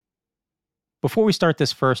Before we start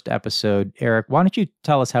this first episode, Eric, why don't you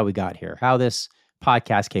tell us how we got here, how this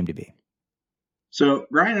podcast came to be? So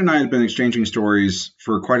Ryan and I have been exchanging stories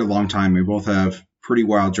for quite a long time. We both have pretty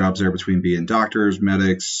wild jobs there between being doctors,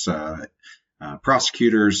 medics,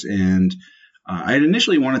 prosecutors, and I had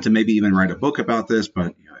initially wanted to maybe even write a book about this,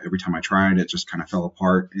 but every time I tried, it just kind of fell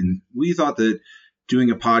apart. And we thought that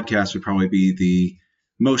doing a podcast would probably be the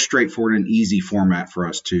most straightforward and easy format for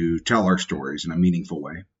us to tell our stories in a meaningful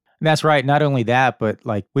way. That's right. Not only that, but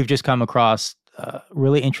we've just come across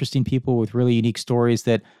really interesting people with really unique stories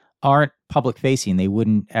that aren't public facing. They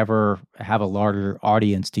wouldn't ever have a larger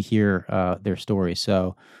audience to hear their stories.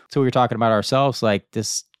 So we were talking about ourselves,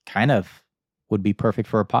 this kind of would be perfect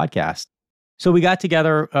for a podcast. So we got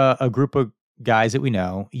together a group of guys that we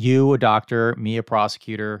know, you, a doctor, me, a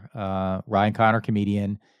prosecutor, Ryan Connor,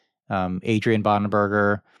 comedian, Adrian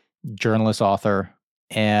Bonenberger, journalist, author.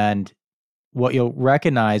 And what you'll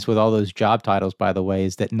recognize with all those job titles, by the way,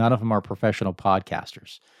 is that none of them are professional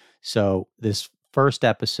podcasters. So this first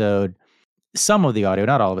episode, some of the audio,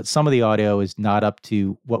 not all of it, some of the audio is not up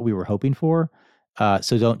to what we were hoping for.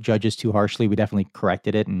 So don't judge us too harshly. We definitely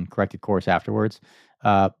corrected it and corrected course afterwards.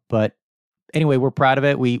 But anyway, we're proud of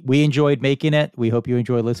it. We enjoyed making it. We hope you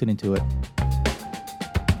enjoyed listening to it.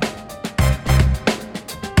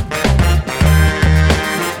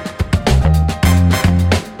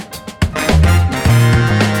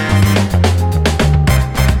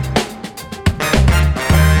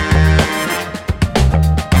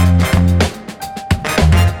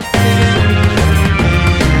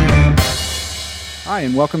 Hi,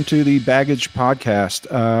 and welcome to the Baggage Podcast.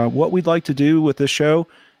 What we'd like to do with this show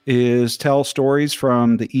is tell stories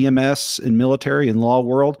from the EMS and military and law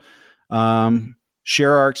world,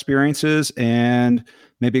 share our experiences, and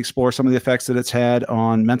maybe explore some of the effects that it's had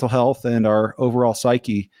on mental health and our overall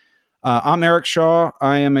psyche. I'm Eric Shaw.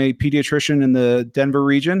 I am a pediatrician in the Denver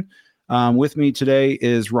region. With me today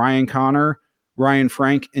is Ryan Connor, Ryan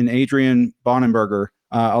Frank, and Adrian Bonenberger.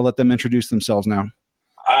 I'll let them introduce themselves now.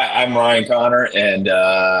 I'm Ryan Connor, and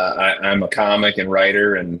I'm a comic and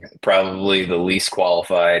writer, and probably the least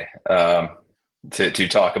qualified to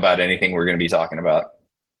talk about anything we're going to be talking about.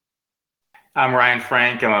 I'm Ryan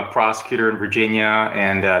Frank. I'm a prosecutor in Virginia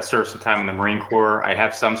and served some time in the Marine Corps. I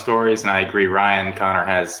have some stories, and I agree Ryan Connor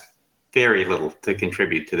has very little to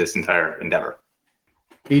contribute to this entire endeavor.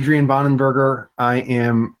 Adrian Bonenberger. I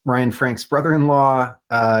am Ryan Frank's brother-in-law,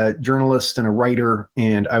 journalist and a writer,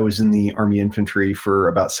 and I was in the Army Infantry for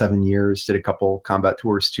about 7 years, did a couple combat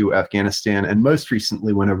tours to Afghanistan, and most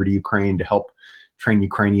recently went over to Ukraine to help train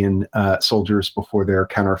Ukrainian soldiers before their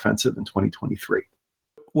counteroffensive in 2023.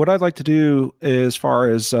 What I'd like to do as far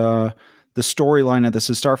as the storyline of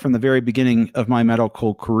this is start from the very beginning of my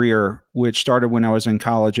medical career, which started when I was in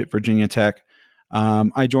college at Virginia Tech.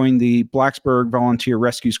 I joined the Blacksburg Volunteer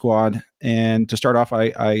Rescue Squad, and to start off,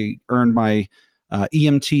 I earned my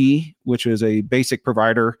EMT, which is a basic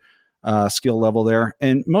provider skill level there.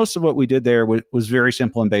 And most of what we did there was very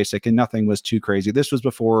simple and basic, and nothing was too crazy. This was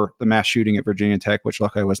before the mass shooting at Virginia Tech, which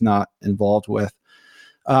luckily I was not involved with.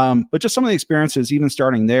 But just some of the experiences, even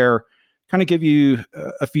starting there, kind of give you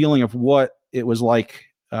a feeling of what it was like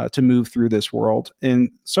to move through this world.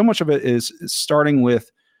 And so much of it is starting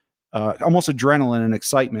with almost adrenaline and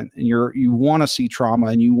excitement, and you want to see trauma,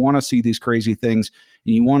 and you want to see these crazy things,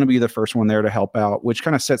 and you want to be the first one there to help out, which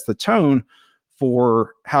kind of sets the tone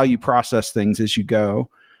for how you process things as you go.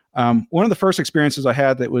 One of the first experiences I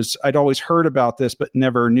had I'd always heard about this, but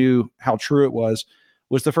never knew how true it was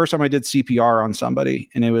the first time I did CPR on somebody.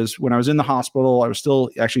 And it was when I was in the hospital. I was still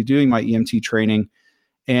actually doing my EMT training.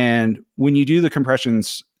 And when you do the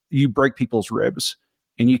compressions, you break people's ribs.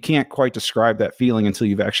 And you can't quite describe that feeling until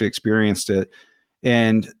you've actually experienced it.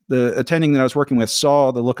 And the attending that I was working with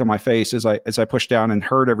saw the look on my face as I pushed down and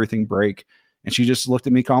heard everything break. And she just looked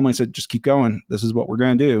at me calmly and said, "Just keep going. This is what we're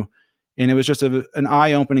going to do." And it was just an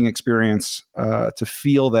eye-opening experience to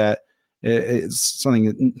feel that it's something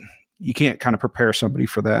that you can't kind of prepare somebody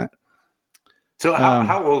for that. So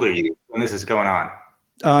how old are you when this is going on?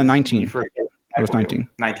 19. I was 19.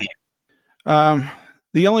 19.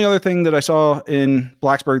 The only other thing that I saw in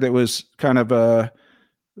Blacksburg that was kind of a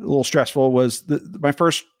little stressful was my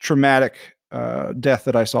first traumatic death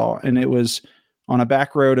that I saw. And it was on a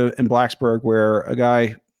back road in Blacksburg where a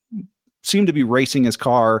guy seemed to be racing his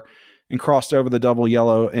car and crossed over the double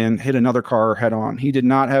yellow and hit another car head on. He did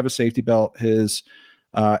not have a safety belt. His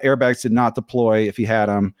airbags did not deploy if he had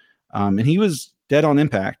them. And he was dead on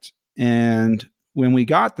impact. And when we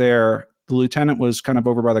got there, the lieutenant was kind of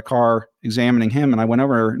over by the car examining him. And I went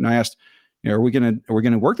over and I asked, are we going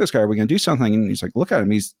to work this guy? Are we going to do something? And he's like, look at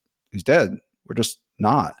him. He's dead. We're just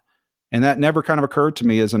not. And that never kind of occurred to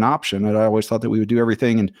me as an option. And I always thought that we would do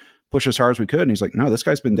everything and push as hard as we could. And he's like, no, this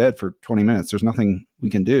guy's been dead for 20 minutes. There's nothing we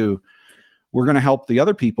can do. We're going to help the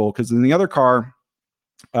other people. Because in the other car,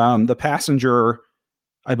 the passenger,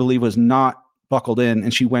 I believe, was not buckled in,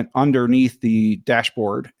 and she went underneath the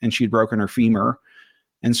dashboard, and she'd broken her femur.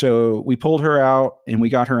 And so we pulled her out, and we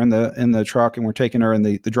got her in the truck, and we're taking her, and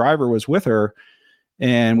the driver was with her.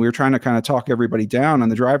 And we were trying to kind of talk everybody down.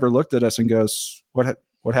 And the driver looked at us and goes, what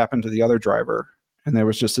happened to the other driver? And there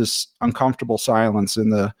was just this uncomfortable silence in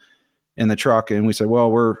the truck. And we said,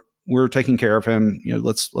 well, we're taking care of him.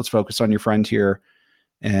 Let's focus on your friend here.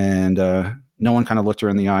 And no one kind of looked her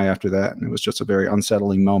in the eye after that. And it was just a very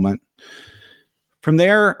unsettling moment. From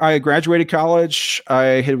there, I graduated college.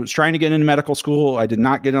 I was trying to get into medical school. I did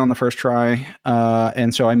not get it on the first try.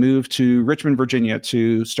 And so I moved to Richmond, Virginia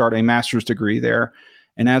to start a master's degree there.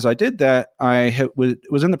 And as I did that, I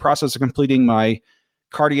was in the process of completing my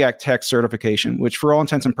cardiac tech certification, which for all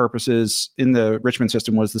intents and purposes in the Richmond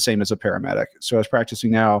system was the same as a paramedic. So I was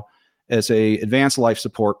practicing now as a advanced life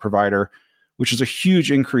support provider, which is a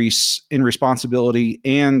huge increase in responsibility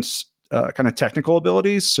and kind of technical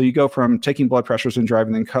abilities. So you go from taking blood pressures and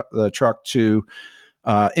driving the truck to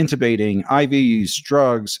intubating, IVs,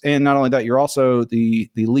 drugs. And not only that, you're also the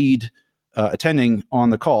lead attending on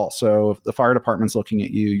the call. So the fire department's looking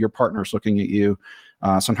at you, your partner's looking at you.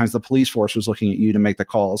 Sometimes the police force was looking at you to make the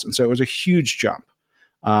calls. And so it was a huge jump.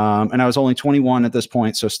 And I was only 21 at this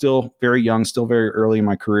point. So still very young, still very early in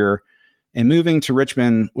my career. And moving to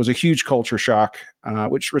Richmond was a huge culture shock,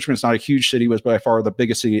 which Richmond's not a huge city, was by far the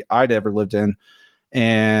biggest city I'd ever lived in.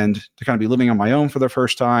 And to kind of be living on my own for the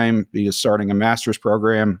first time, be starting a master's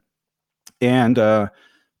program, and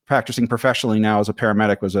practicing professionally now as a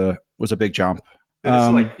paramedic was a big jump.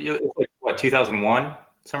 It's like what, 2001,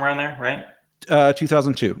 somewhere around there, right?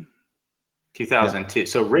 2002. 2002. Yeah.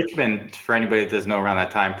 So Richmond, for anybody that doesn't know, around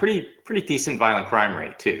that time, pretty decent violent crime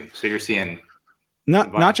rate too. So you're seeing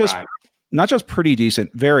not just pretty decent,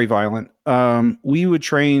 very violent. We would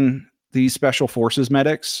train these special forces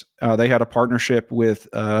medics. They had a partnership with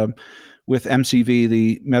MCV,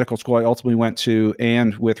 the medical school I ultimately went to,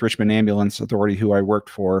 and with Richmond Ambulance Authority, who I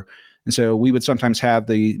worked for. And so we would sometimes have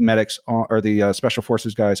the medics or the special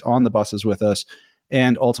forces guys on the buses with us,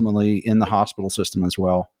 and ultimately in the hospital system as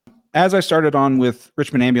well. As I started on with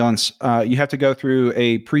Richmond Ambulance, you have to go through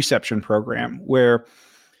a preception program where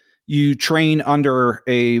you train under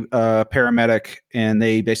a paramedic, and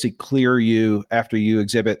they basically clear you after you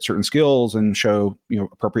exhibit certain skills and show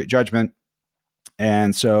appropriate judgment.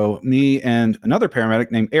 And so me and another paramedic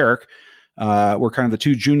named Eric were kind of the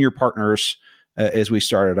two junior partners as we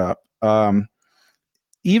started up.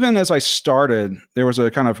 Even as I started, there was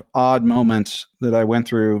a kind of odd moment that I went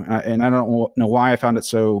through, and I don't know why I found it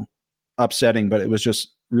so upsetting, but it was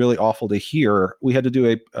just really awful to hear. We had to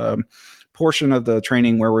do a portion of the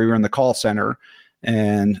training where we were in the call center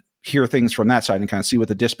and hear things from that side and kind of see what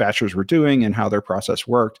the dispatchers were doing and how their process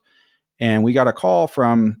worked. And we got a call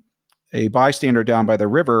from a bystander down by the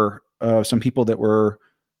river of some people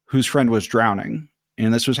whose friend was drowning.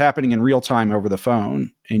 And this was happening in real time over the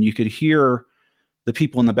phone. And you could hear the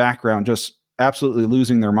people in the background just absolutely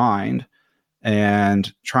losing their mind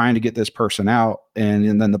and trying to get this person out.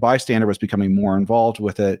 And then the bystander was becoming more involved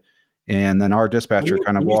with it. And then our dispatcher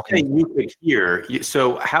kind of walking. You could hear.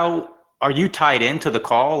 So how are you tied into the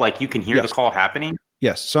call? Like you can hear the call happening?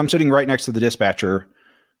 Yes. So I'm sitting right next to the dispatcher,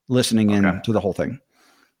 listening in to the whole thing.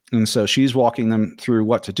 And so she's walking them through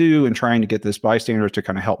what to do and trying to get this bystander to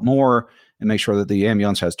kind of help more and make sure that the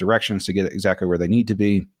ambulance has directions to get exactly where they need to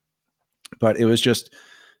be. But it was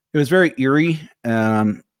very eerie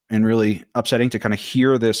and really upsetting to kind of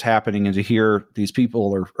hear this happening and to hear these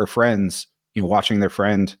people or friends, watching their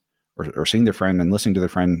friend or seeing their friend and listening to their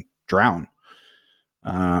friend drown.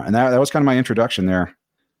 And that was kind of my introduction there.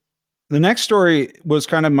 The next story was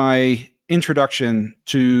kind of my introduction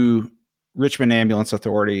to Richmond Ambulance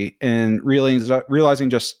Authority and realizing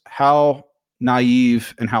just how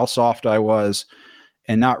naive and how soft I was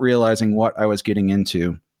and not realizing what I was getting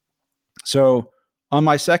into. So on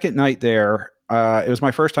my second night there, it was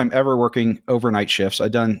my first time ever working overnight shifts.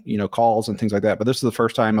 I'd done, calls and things like that, but this is the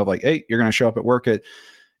first time of like, hey, you're going to show up at work at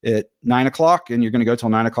 9:00 and you're going to go till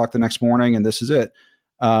 9:00 the next morning. And this is it.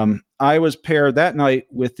 I was paired that night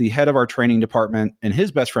with the head of our training department and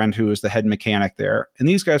his best friend, who was the head mechanic there. And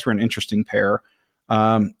these guys were an interesting pair.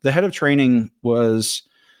 The head of training was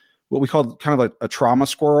what we called kind of like a trauma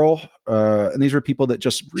squirrel. And these were people that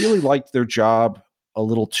just really liked their job a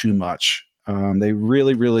little too much. They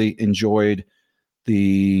really, really enjoyed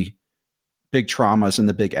the big traumas and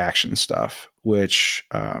the big action stuff, which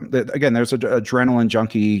again, there's an adrenaline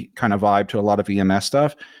junkie kind of vibe to a lot of EMS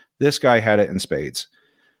stuff. This guy had it in spades.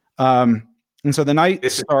 And so the night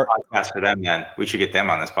this is a podcast for them, man. We should get them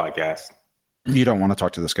on this podcast. You don't want to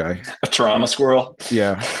talk to this guy. A trauma squirrel.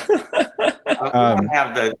 Yeah. We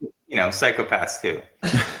have the psychopaths too.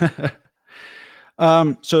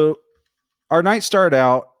 So our night started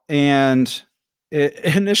out, and it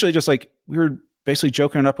initially just like we were basically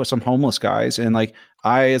joking it up with some homeless guys, and like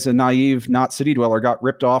I, as a naive, not city dweller, got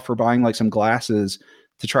ripped off for buying like some glasses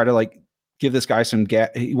to try to like give this guy some gas.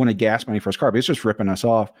 He wanted gas money for his car, but he's just ripping us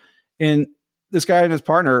off. And this guy and his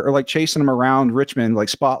partner are like chasing him around Richmond, like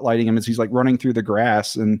spotlighting him as he's like running through the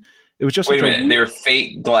grass. And it was just wait a minute. They were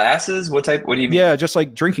fake glasses. What do you mean? Yeah, just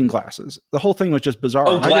like drinking glasses. The whole thing was just bizarre.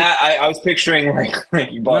 Oh, I was picturing like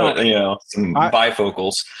you bought some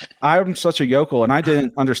bifocals. I'm such a yokel, and I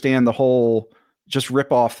didn't understand the whole just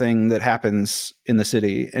rip off thing that happens in the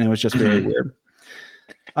city, and it was just very weird.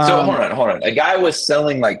 So hold on. A guy was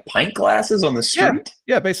selling like pint glasses on the street.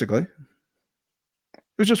 Yeah, basically.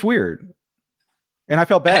 It was just weird. And I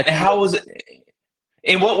felt bad. And how was it?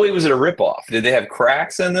 In what way was it a ripoff? Did they have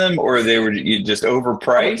cracks in them, or they were just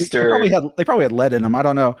overpriced? They probably had lead in them. I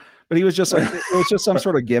don't know. But he was just like, it was just some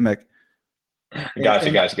sort of gimmick.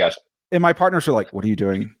 Gotcha. And my partners were like, "What are you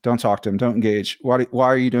doing? Don't talk to him. Don't engage. Why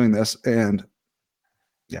are you doing this?" And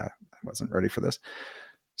yeah, I wasn't ready for this.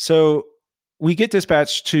 So we get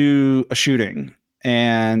dispatched to a shooting,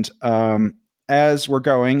 and as we're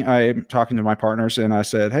going, I'm talking to my partners, and I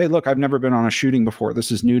said, "Hey, look, I've never been on a shooting before.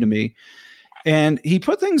 This is new to me." And he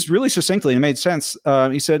put things really succinctly and it made sense.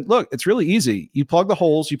 He said, "Look, it's really easy. You plug the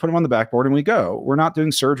holes, you put them on the backboard, and we go. We're not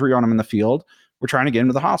doing surgery on them in the field. We're trying to get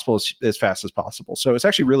into the hospital as fast as possible. So it's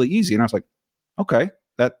actually really easy." And I was like, "Okay,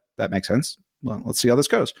 that makes sense. Well, let's see how this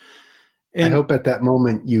goes." And I hope at that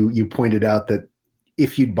moment you pointed out that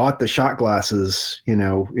if you'd bought the shot glasses, they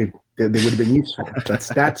would have been useful.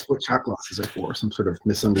 That's what shot glasses are for. Some sort of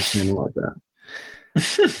misunderstanding like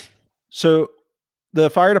that. So the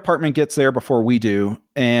fire department gets there before we do,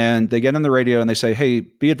 and they get on the radio and they say, "Hey,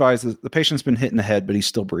 be advised that the patient's been hit in the head, but he's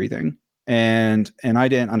still breathing." And I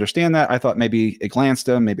didn't understand that. I thought maybe it glanced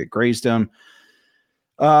him, maybe it grazed him.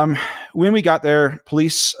 When we got there,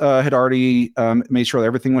 police had already made sure that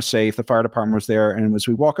everything was safe. The fire department was there. And as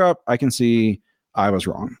we walk up, I can see I was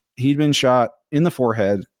wrong. He'd been shot in the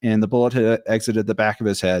forehead, and the bullet had exited the back of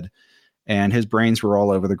his head, and his brains were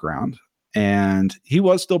all over the ground. And he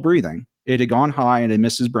was still breathing. It had gone high and it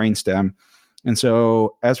missed his brainstem. And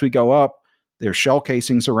so as we go up, there's shell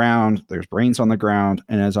casings around, there's brains on the ground.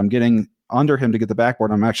 And as I'm getting under him to get the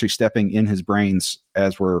backboard, I'm actually stepping in his brains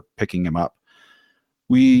as we're picking him up.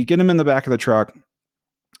 We get him in the back of the truck,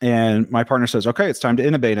 and my partner says, "Okay, it's time to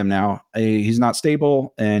intubate him now. He's not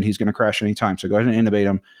stable and he's going to crash anytime. So go ahead and intubate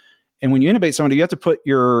him." And when you intubate somebody, you have to put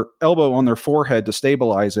your elbow on their forehead to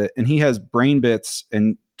stabilize it. And he has brain bits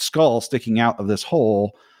and skull sticking out of this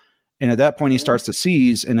hole. And at that point, he starts to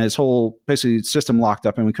seize, and his whole basically system locked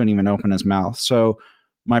up, and we couldn't even open his mouth. So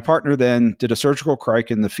my partner then did a surgical crike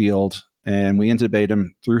in the field, and we intubated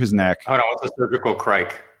him through his neck. Hold on, what's a surgical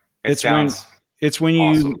crike? It's when awesome.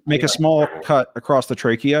 You make a small cut across the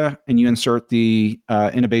trachea, and you insert the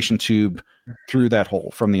intubation tube through that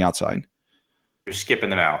hole from the outside. You're skipping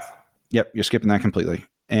the mouth. Yep, you're skipping that completely.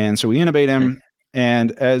 And so we intubate him,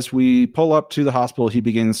 and as we pull up to the hospital, he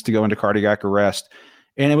begins to go into cardiac arrest.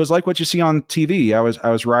 And it was like what you see on TV. I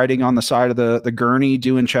was riding on the side of the gurney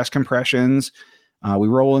doing chest compressions. We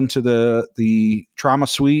roll into the trauma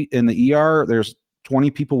suite in the ER. There's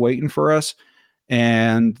 20 people waiting for us,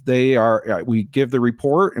 and we give the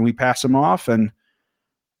report and we pass them off, and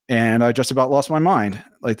I just about lost my mind.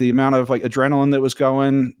 Like the amount of like adrenaline that was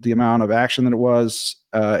going, the amount of action that it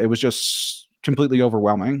was just completely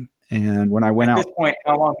overwhelming. And when I went out at this point,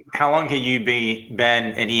 how long had you been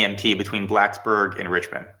an EMT between Blacksburg and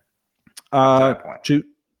Richmond? 2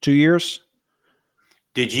 years.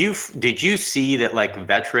 Did you see that like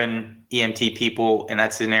veteran EMT people in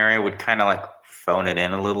that scenario would kind of like phone it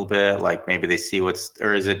in a little bit? Like maybe they see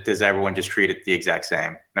does everyone just treat it the exact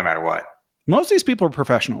same no matter what? Most of these people are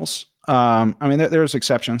professionals. I mean, there's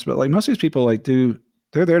exceptions, but like most of these people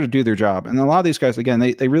they're there to do their job. And a lot of these guys, again,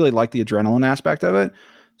 they really like the adrenaline aspect of it.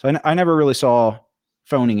 So I never really saw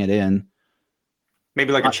phoning it in.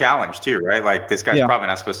 Maybe like a challenge too, right? Like this guy's probably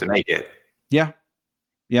not supposed to make it. Yeah.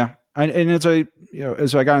 And it's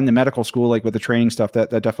as I got into medical school, like with the training stuff, that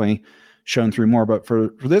definitely shone through more. But for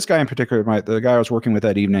this guy in particular, the guy I was working with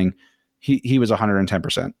that evening, he was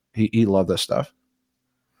 110%. He loved this stuff.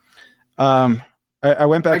 I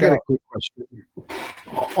went back. I got a quick question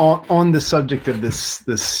on the subject of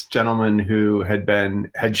this gentleman who had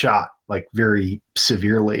been headshot like very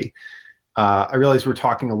severely. I realize we're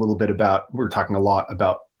talking a lot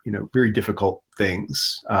about very difficult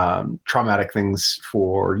things, traumatic things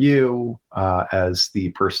for you as the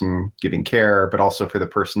person giving care, but also for the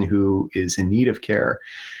person who is in need of care.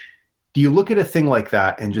 Do you look at a thing like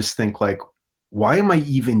that and just think like, why am I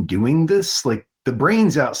even doing this? Like, the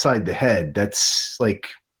brain's outside the head. That's like,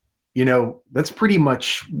 that's pretty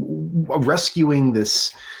much rescuing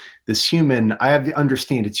this human. I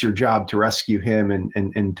understand it's your job to rescue him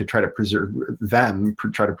and to try to preserve them,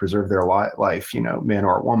 try to preserve their life, man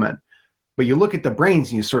or woman. But you look at the brains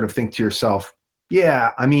and you sort of think to yourself,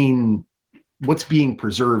 yeah, I mean, what's being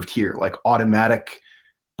preserved here? Like automatic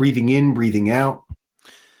breathing in, breathing out.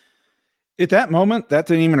 At that moment, that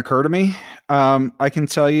didn't even occur to me. I can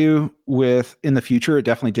tell you in the future, it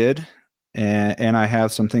definitely did. And I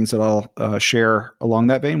have some things that I'll share along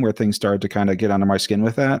that vein where things started to kind of get under my skin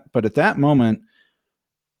with that. But at that moment,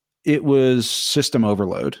 it was system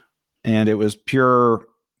overload and it was pure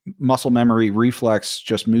muscle memory, reflex,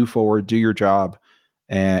 just move forward, do your job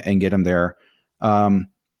and get them there. And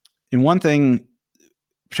one thing,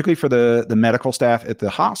 particularly for the medical staff at the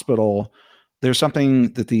hospital, there's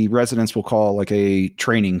something that the residents will call like a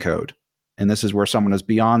training code. And this is where someone is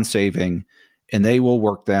beyond saving and they will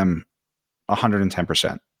work them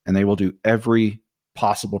 110%. And they will do every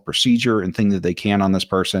possible procedure and thing that they can on this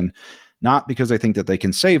person, not because they think that they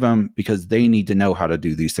can save them, because they need to know how to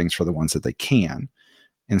do these things for the ones that they can.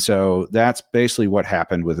 And so that's basically what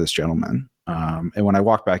happened with this gentleman. And when I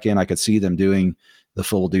walked back in, I could see them doing the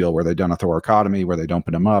full deal where they'd done a thoracotomy, where they'd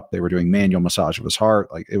opened him up. They were doing manual massage of his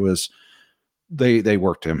heart. Like it was, they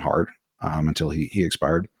worked him hard until he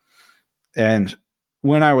expired. And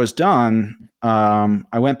when I was done,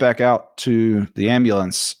 I went back out to the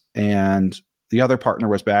ambulance and the other partner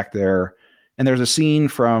was back there. And there's a scene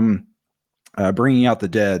from Bringing Out the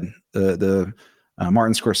Dead, the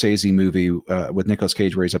Martin Scorsese movie with Nicolas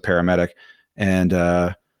Cage, where he's a paramedic.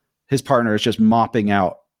 And his partner is just mopping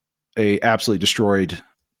out a absolutely destroyed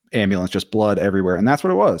ambulance, just blood everywhere. And that's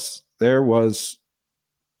what it was. There was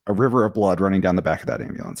a river of blood running down the back of that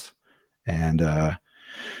ambulance. And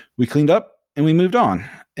we cleaned up and we moved on.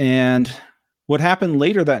 And what happened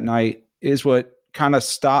later that night is what kind of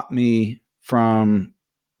stopped me from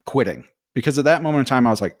quitting. Because at that moment in time,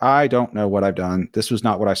 I was like, I don't know what I've done. This was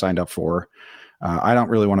not what I signed up for. I don't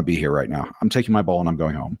really want to be here right now. I'm taking my ball and I'm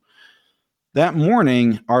going home. That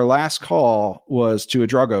morning, our last call was to a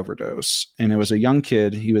drug overdose. And it was a young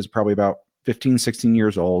kid. He was probably about 15, 16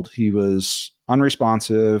 years old. He was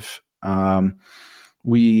unresponsive.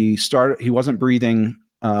 He wasn't breathing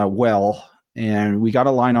well. And we got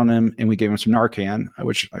a line on him and we gave him some Narcan,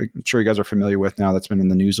 which I'm sure you guys are familiar with now. That's been in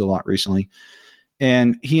the news a lot recently.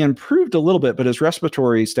 And he improved a little bit, but his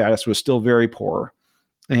respiratory status was still very poor.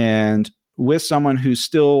 And with someone who's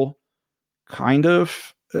still kind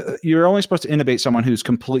of, you're only supposed to intubate someone who's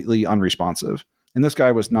completely unresponsive. And this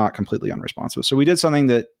guy was not completely unresponsive. So we did something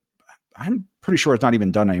that I'm pretty sure it's not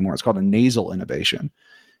even done anymore. It's called a nasal intubation.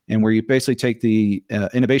 And where you basically take the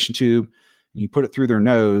intubation tube, and you put it through their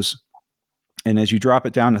nose. And as you drop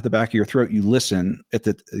it down at the back of your throat, you listen at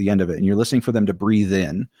the end of it. And you're listening for them to breathe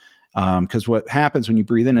in. Because what happens when you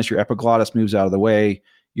breathe in is your epiglottis moves out of the way,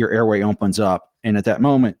 your airway opens up. And at that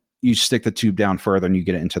moment, you stick the tube down further and you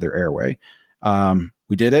get it into their airway.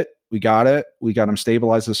 We did it. We got him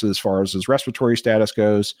stabilized as far as his respiratory status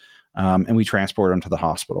goes. And we transported him to the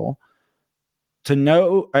hospital. To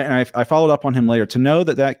know, and I followed up on him later, to know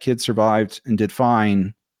that kid survived and did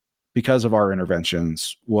fine because of our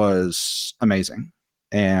interventions was amazing.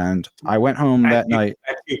 And I went home that night.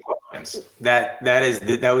 That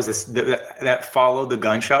followed the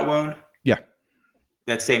gunshot wound? Yeah.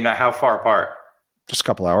 That same night, how far apart? Just a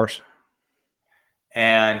couple hours.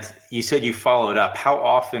 And you said you followed up. How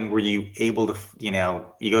often were you able to, you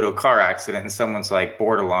go to a car accident and someone's like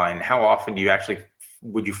borderline, how often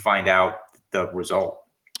would you find out the result?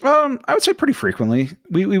 I would say pretty frequently.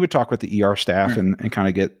 We would talk with the ER staff and kind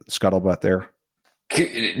of get scuttlebutt there.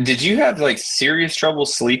 Did you have like serious trouble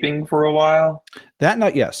sleeping for a while? That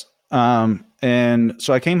night, yes. And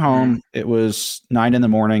so I came home. It was 9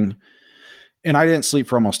 a.m. and I didn't sleep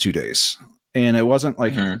for almost 2 days. And it wasn't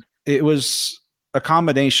like, it was a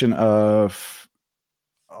combination of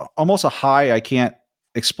almost a high I can't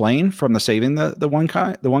explain from the saving the one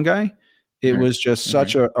guy. It was just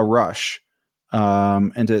such a rush.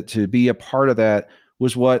 And to be a part of that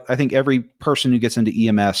was what I think every person who gets into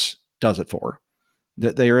EMS does it for.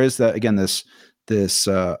 That there is that, again, this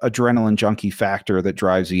adrenaline junkie factor that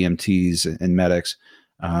drives EMTs and medics,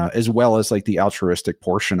 as well as like the altruistic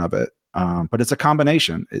portion of it. But it's a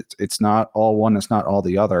combination. It's not all one. It's not all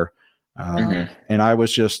the other. And I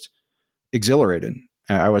was just exhilarated.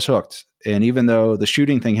 I was hooked. And even though the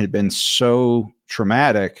shooting thing had been so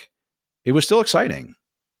traumatic, it was still exciting.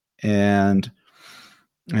 And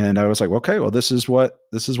I was like, okay, well, this is what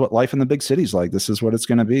life in the big city's like. This is what it's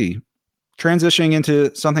going to be. Transitioning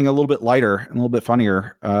into something a little bit lighter and a little bit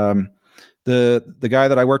funnier. The guy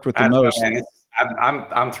that I worked with the most.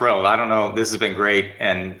 I'm thrilled. I don't know. This has been great,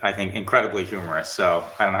 and I think incredibly humorous. So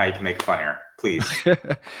I don't know how you can make it funnier. Please.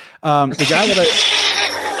 The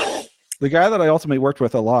guy that I ultimately worked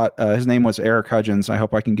with a lot. His name was Eric Hudgens. I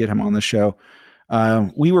hope I can get him on the show.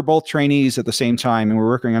 We were both trainees at the same time, and we were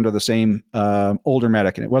working under the same older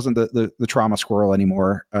medic, and it wasn't the trauma squirrel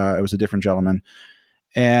anymore. It was a different gentleman,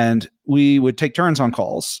 and we would take turns on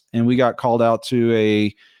calls, and we got called out to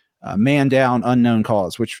a man down unknown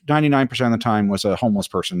cause, which 99% of the time was a homeless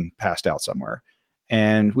person passed out somewhere.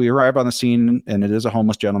 And we arrive on the scene, and it is a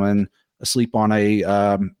homeless gentleman asleep on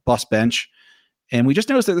a bus bench. And we just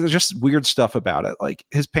noticed that there's just weird stuff about it. Like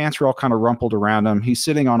his pants were all kind of rumpled around him. He's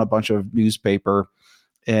sitting on a bunch of newspaper,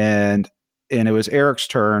 and it was Eric's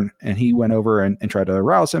turn, and he went over and tried to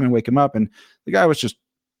arouse him and wake him up. And the guy was just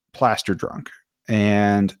plaster drunk.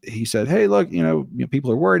 And he said, hey, look,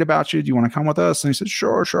 people are worried about you. Do you want to come with us? And he said,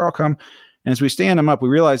 sure, I'll come. And as we stand him up, we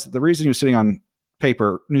realized that the reason he was sitting on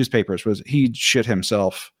newspapers was he'd shit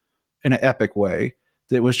himself in an epic way.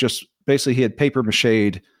 That was just basically he had paper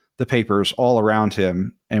machéd the papers all around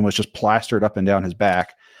him and was just plastered up and down his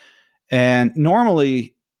back. And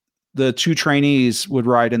normally the two trainees would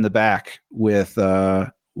ride in the back with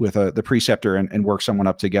the preceptor and work someone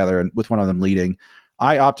up together, and with one of them leading.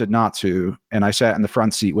 I opted not to, and I sat in the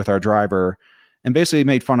front seat with our driver and basically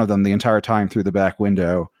made fun of them the entire time through the back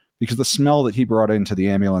window, because the smell that he brought into the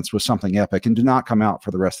ambulance was something epic and did not come out for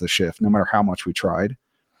the rest of the shift, no matter how much we tried.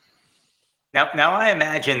 Now I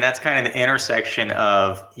imagine that's kind of the intersection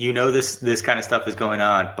of, this kind of stuff is going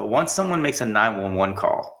on, but once someone makes a 911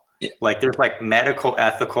 call, like there's like medical,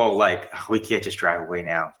 ethical, like, we can't just drive away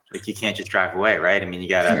now. Like you can't just drive away, right? I mean, you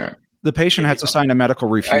gotta. The patient has to sign a medical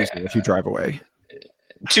refusal if you drive away.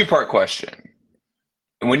 Two-part question.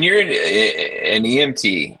 When you're an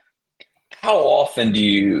EMT, how often do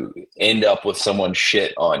you end up with someone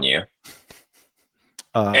shit on you?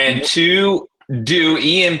 And two, do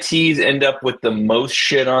EMTs end up with the most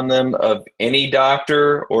shit on them of any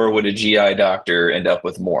doctor, or would a GI doctor end up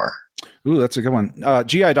with more? Ooh, that's a good one.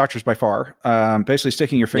 GI doctors by far. Basically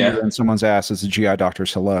sticking your finger in someone's ass is a GI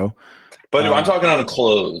doctor's hello. But I'm talking on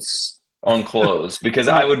clothes. Because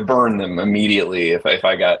I would burn them immediately if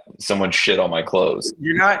I got someone shit on my clothes.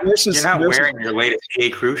 You're not wearing your latest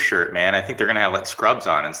J. Crew shirt, man. I think they're gonna have like scrubs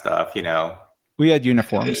on and stuff. We had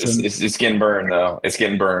uniforms. It's getting burned though. It's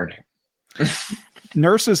getting burned.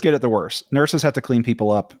 Nurses get it the worst. Nurses have to clean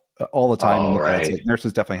people up all the time. Oh, right.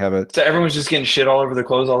 Nurses definitely have it. So everyone's just getting shit all over their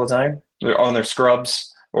clothes all the time. They're on their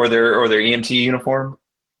scrubs or their EMT uniform.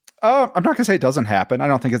 I'm not gonna say it doesn't happen. I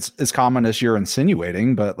don't think it's as common as you're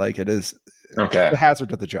insinuating, but like it is. Okay. The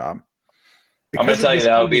hazard of the job. I'm gonna tell you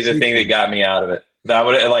that would be the thing that got me out of it. That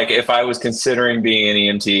would, like, if I was considering being an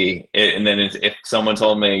EMT, and then if someone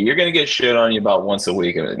told me you're gonna get shit on you about once a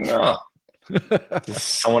week, I'd be like, no, it's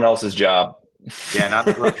someone else's job. Yeah,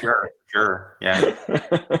 not sure. Yeah.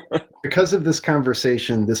 Because of this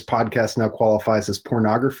conversation, this podcast now qualifies as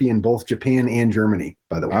pornography in both Japan and Germany,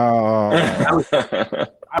 by the way. Oh.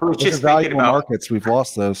 I was just valuable markets. We've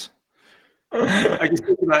lost those. I just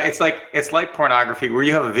think about it's like pornography, where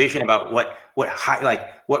you have a vision about what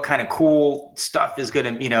kind of cool stuff is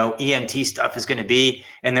gonna, EMT stuff is gonna be,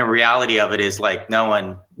 and the reality of it is like no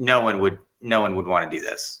one would want to do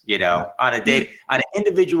this. On an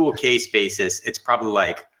individual case basis, it's probably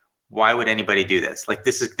like, why would anybody do this? Like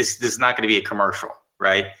this is not going to be a commercial,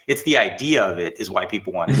 right? It's the idea of it is why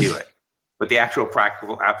people want to do it, but the actual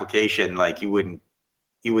practical application, like you wouldn't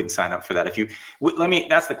sign up for that.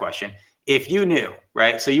 That's the question. If you knew,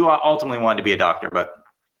 right? So you ultimately wanted to be a doctor, but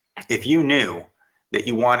if you knew that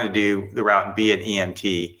you wanted to do the route and be an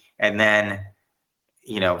EMT, and then,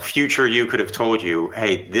 future you could have told you,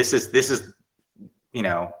 hey, this is,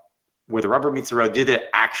 where the rubber meets the road, do the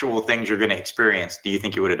actual things you're going to experience, do you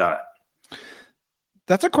think you would have done it?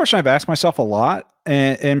 That's a question I've asked myself a lot,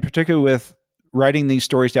 and particularly with writing these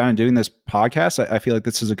stories down and doing this podcast, I feel like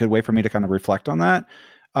this is a good way for me to kind of reflect on that.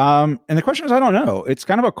 And the question is, I don't know. It's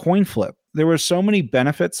kind of a coin flip. There were so many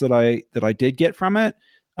benefits that I did get from it,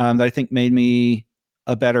 that I think made me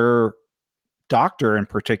a better doctor in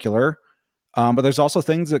particular. But there's also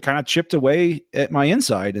things that kind of chipped away at my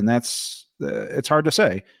inside, and it's hard to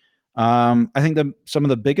say. I think some of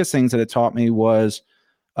the biggest things that it taught me was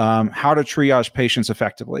how to triage patients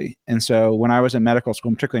effectively. And so when I was in medical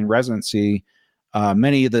school, particularly in residency,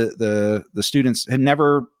 many of the students had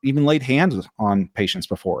never even laid hands on patients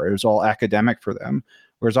before. It was all academic for them.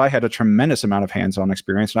 Whereas I had a tremendous amount of hands-on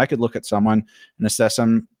experience, and I could look at someone and assess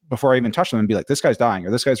them before I even touch them and be like, this guy's dying,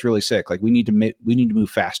 or this guy's really sick. Like, we need to move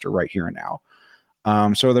faster right here and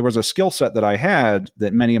now. So there was a skill set that I had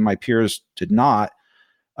that many of my peers did not.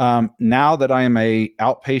 Now that I am a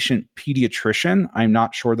outpatient pediatrician, I'm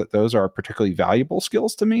not sure that those are particularly valuable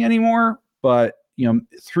skills to me anymore, but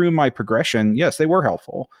through my progression, yes, they were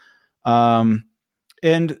helpful.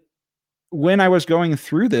 And when I was going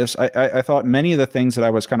through this, I thought many of the things that I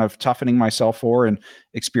was kind of toughening myself for and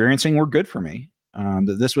experiencing were good for me.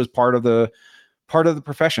 That this was part of the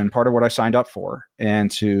profession, part of what I signed up for, and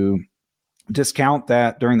to discount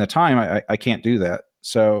that during the time, I can't do that.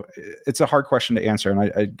 So it's a hard question to answer.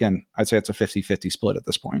 And I'd say it's a 50-50 split at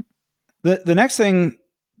this point. The next thing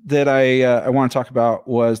that I want to talk about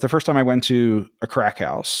was the first time I went to a crack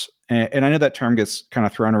house. And I know that term gets kind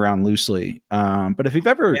of thrown around loosely. But if you've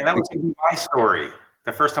ever... Yeah, that was my story.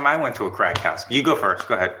 The first time I went to a crack house. You go first.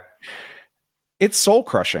 Go ahead. It's soul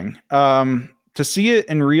crushing. To see it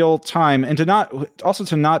in real time, and to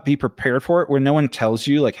not be prepared for it, where no one tells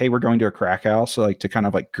you like, hey, we're going to a crack house. So, like, to kind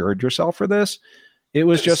of like gird yourself for this. It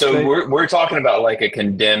was just... So we're talking about like a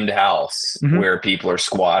condemned house where people are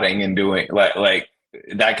squatting and doing like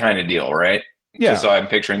that kind of deal, right? Yeah. Just so I'm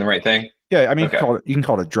picturing the right thing. Yeah, I mean, okay. You can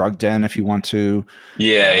call it a drug den if you want to.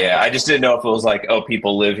 Yeah. I just didn't know if it was like, oh,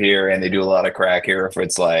 people live here and they do a lot of crack here, if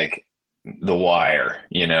it's like The Wire,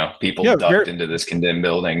 people ducked into this condemned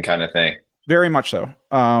building kind of thing. Very much so.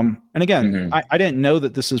 And again, I didn't know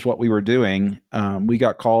that this is what we were doing. We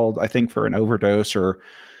got called, I think, for an overdose, or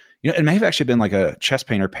it may have actually been like a chest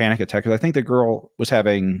pain or panic attack, because I think the girl was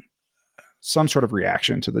having some sort of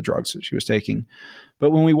reaction to the drugs that she was taking.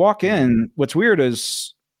 But when we walk in, what's weird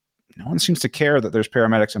is no one seems to care that there's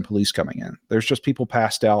paramedics and police coming in. There's just people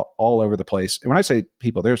passed out all over the place. And when I say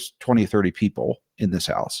people, there's 20, 30 people in this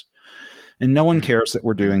house. And no one cares that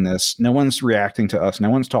we're doing this. No one's reacting to us. No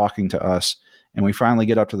one's talking to us. And we finally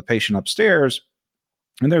get up to the patient upstairs,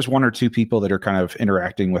 and there's one or two people that are kind of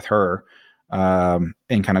interacting with her and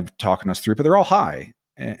kind of talking us through, but they're all high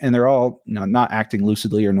and they're all not acting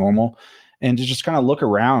lucidly or normal. And to just kind of look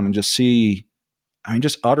around and just see,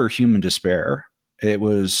 just utter human despair. It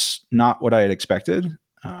was not what I had expected.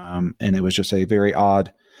 And it was just a very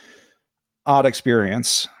odd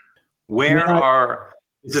experience.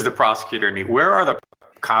 This is the prosecutor in me. Where are the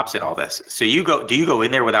cops in all this? So do you go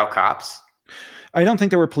in there without cops? I don't think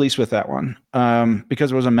there were police with that one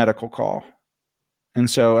because it was a medical call. And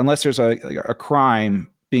so unless there's a crime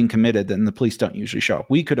being committed, then the police don't usually show up.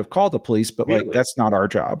 We could have called the police, but that's not our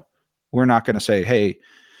job. We're not going to say, hey,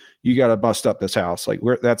 you got to bust up this house.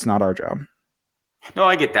 That's not our job. No,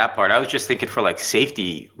 I get that part. I was just thinking for like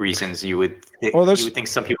safety reasons, you would think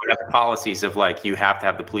some people would have policies of like, you have to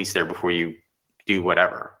have the police there before you do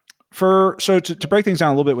whatever. To break things down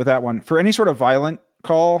a little bit with that one, for any sort of violent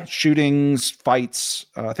call, shootings, fights,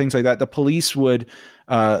 things like that, the police would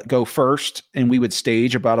go first, and we would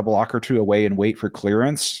stage about a block or two away and wait for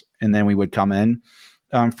clearance, and then we would come in.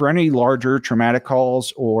 For any larger traumatic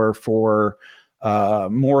calls or for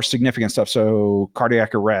more significant stuff, so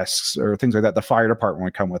cardiac arrests or things like that, the fire department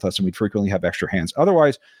would come with us, and we'd frequently have extra hands.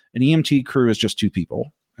 Otherwise, an EMT crew is just two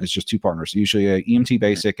people. It's just two partners, usually a EMT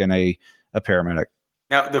basic and a paramedic.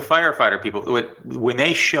 Now, the firefighter people, when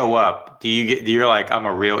they show up, you're like, I'm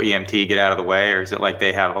a real EMT, get out of the way? Or is it like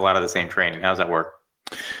they have a lot of the same training? How does that work?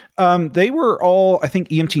 They were all, I think,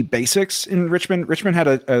 EMT basics in Richmond. Richmond had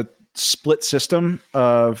a split system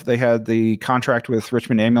of, they had the contract with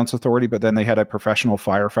Richmond Ambulance Authority, but then they had a professional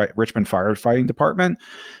Richmond firefighting department.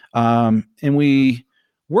 And we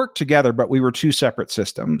worked together, but we were two separate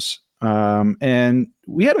systems. And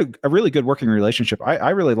we had a really good working relationship. I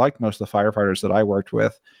really liked most of the firefighters that I worked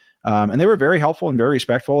with. And they were very helpful and very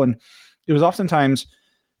respectful. And it was oftentimes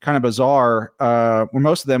kind of bizarre, where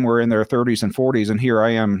most of them were in their 30s and 40s. And here I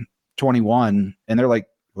am 21, and they're like,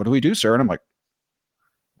 what do we do, sir? And I'm like,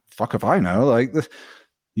 fuck if I know, like,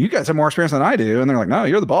 you guys have more experience than I do. And they're like, no,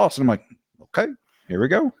 you're the boss. And I'm like, okay, here we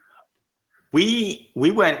go. We've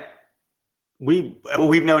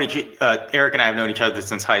known Eric and I have known each other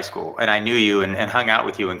since high school, and I knew you and hung out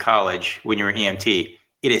with you in college when you were EMT.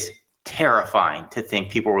 It is terrifying to think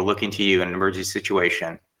people were looking to you in an emergency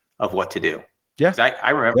situation of what to do. Yeah. I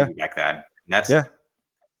remember you back then. And that's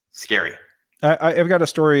scary. I've got a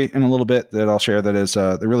story in a little bit that I'll share that is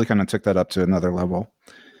that really kind of took that up to another level.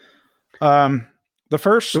 The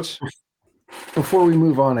first. Before we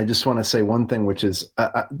move on, I just want to say one thing, which is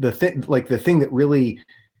the thing that really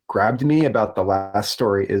grabbed me about the last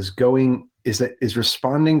story is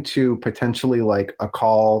responding to potentially like a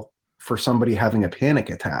call for somebody having a panic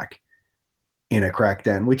attack in a crack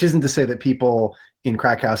den, which isn't to say that people in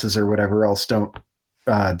crack houses or whatever else don't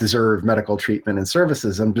deserve medical treatment and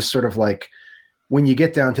services. I'm just sort of like, when you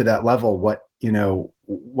get down to that level,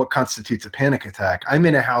 what constitutes a panic attack? I'm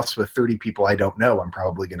in a house with 30 people I don't know. I'm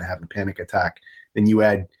probably going to have a panic attack. Then you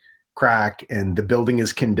add crack and the building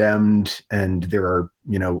is condemned and there are,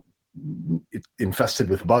 it's infested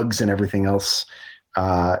with bugs and everything else.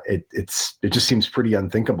 It just seems pretty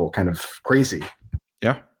unthinkable, kind of crazy.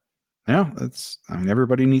 Yeah.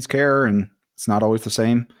 Everybody needs care and it's not always the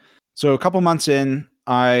same. So a couple months in,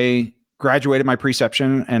 I graduated my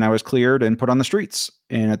preception and I was cleared and put on the streets.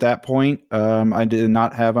 And at that point, I did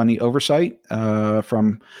not have any oversight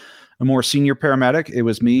from a more senior paramedic. It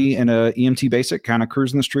was me and a EMT basic kind of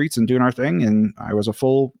cruising the streets and doing our thing. And I was a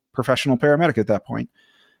full professional paramedic at that point.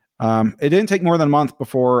 It didn't take more than a month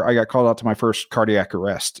before I got called out to my first cardiac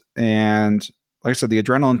arrest. And like I said, the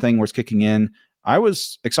adrenaline thing was kicking in. I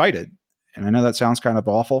was excited. And I know that sounds kind of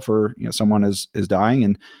awful for, someone is dying.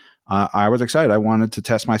 And I was excited. I wanted to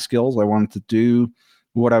test my skills. I wanted to do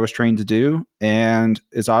what I was trained to do. And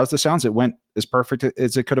as odd as it sounds, it went as perfect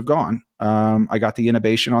as it could have gone. I got the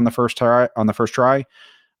intubation on the first try.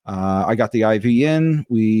 I got the IV in.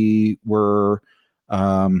 We were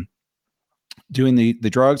doing the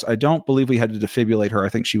drugs. I don't believe we had to defibrillate her. I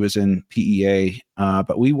think she was in PEA,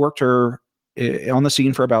 but we worked her on the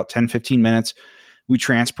scene for about 10, 15 minutes. We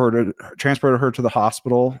transported her to the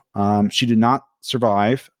hospital. She did not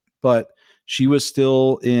survive, but she was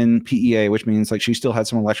still in PEA, which means like she still had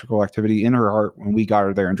some electrical activity in her heart when we got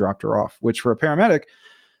her there and dropped her off, which for a paramedic,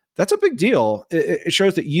 that's a big deal. It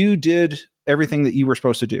shows that you did everything that you were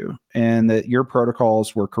supposed to do and that your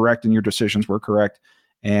protocols were correct and your decisions were correct.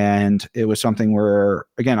 And it was something where,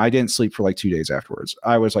 again, I didn't sleep for like 2 days afterwards.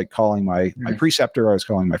 I was like calling my preceptor. I was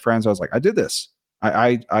calling my friends. I was like, I did this.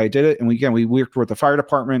 I did it. And we worked with the fire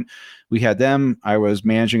department. We had them. I was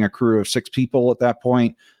managing a crew of 6 people at that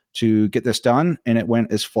point to get this done. And it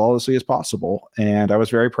went as flawlessly as possible. And I was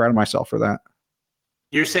very proud of myself for that.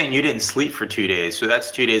 You're saying you didn't sleep for 2 days. So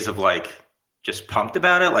that's 2 days of like just pumped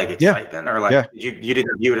about it, like excitement, or like you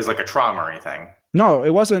didn't view it as like a trauma or anything. No, it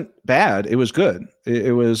wasn't bad. It was good.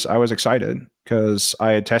 I was excited because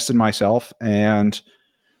I had tested myself and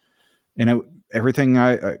everything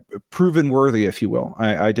I proven worthy, if you will.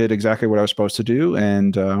 I did exactly what I was supposed to do.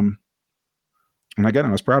 And again,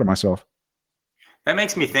 I was proud of myself. That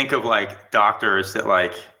makes me think of like doctors that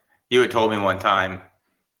like you had told me one time,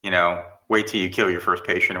 wait till you kill your first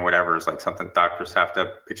patient or whatever is like something doctors have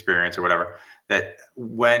to experience or whatever. That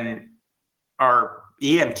when our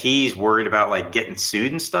EMTs worried about like getting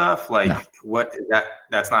sued and stuff, like no. What is that?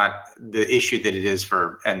 That's not the issue that it is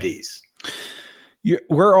for MDs.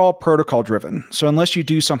 We're all protocol driven. So unless you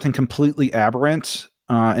do something completely aberrant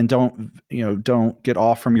and don't get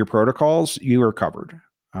off from your protocols, you are covered.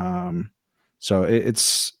 So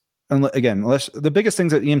it's, again, the biggest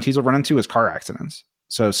things that EMTs will run into is car accidents.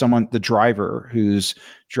 So the driver who's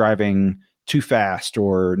driving too fast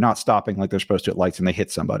or not stopping like they're supposed to at lights and they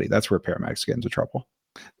hit somebody, that's where paramedics get into trouble.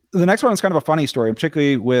 The next one is kind of a funny story,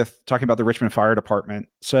 particularly with talking about the Richmond Fire Department.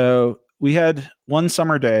 So we had one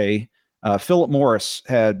summer day, Philip Morris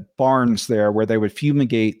had barns there where they would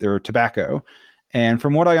fumigate their tobacco. And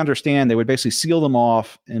from what I understand, they would basically seal them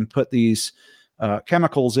off and put these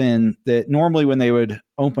chemicals in that normally when they would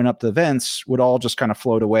open up the vents would all just kind of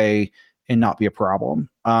float away and not be a problem.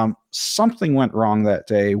 Something went wrong that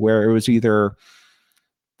day where it was either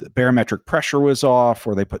the barometric pressure was off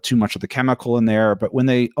or they put too much of the chemical in there. But when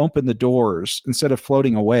they opened the doors, instead of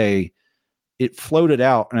floating away, it floated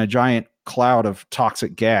out in a giant cloud of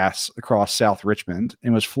toxic gas across South Richmond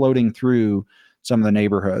and was floating through some of the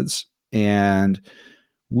neighborhoods. And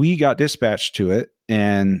we got dispatched to it.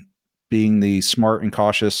 And being the smart and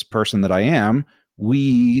cautious person that I am,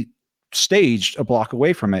 we staged a block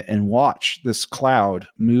away from it and watched this cloud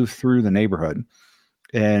move through the neighborhood.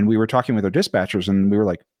 And we were talking with our dispatchers and we were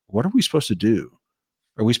like, what are we supposed to do?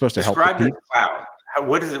 Are we supposed to help? Describe the cloud.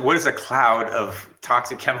 What does a cloud of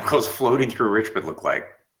toxic chemicals floating through Richmond look like?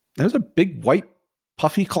 There's a big white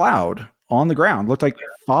puffy cloud on the ground. Looked like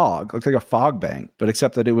fog, looked like a fog bank, but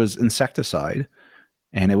except that it was insecticide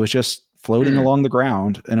and it was just floating along the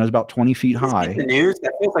ground and it was about 20 feet high. The news?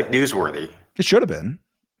 That feels like newsworthy. It should have been.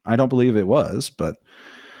 I don't believe it was, but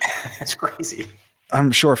that's crazy.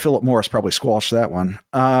 I'm sure Philip Morris probably squashed that one.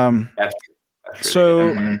 That's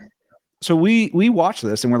so we watch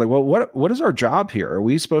this and we're like, well, what is our job here? Are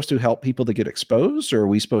we supposed to help people to get exposed, or are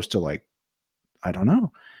we supposed to, like, I don't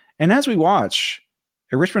know. And as we watch,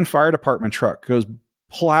 a Richmond Fire Department truck goes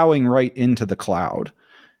plowing right into the cloud.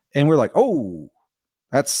 And we're like, oh,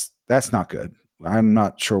 that's not good. I'm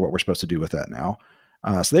not sure what we're supposed to do with that now.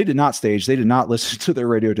 So they did not stage. They did not listen to their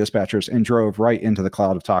radio dispatchers and drove right into the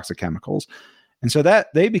cloud of toxic chemicals. And so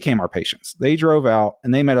that they became our patients. They drove out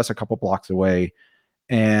and they met us a couple blocks away.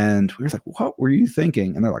 And we were like, what were you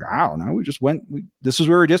thinking? And they're like, I don't know. We just went. This is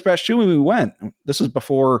where we dispatched to when we went. This is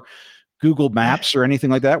before Google Maps or anything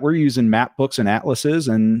like that. We're using map books and atlases,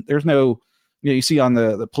 and there's no, you see on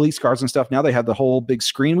the police cars and stuff. Now they have the whole big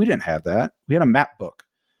screen. We didn't have that. We had a map book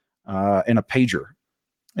and a pager.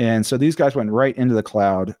 And so these guys went right into the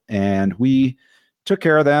cloud, and we took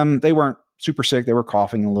care of them. They weren't super sick. They were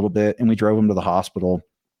coughing a little bit, and we drove them to the hospital.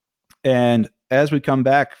 And as we come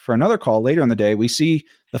back for another call later in the day, we see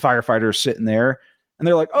the firefighters sitting there, and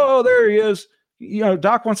they're like, oh, there he is.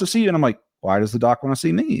 Doc wants to see you. And I'm like, why does the doc want to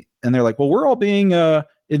see me? And they're like, well, we're all being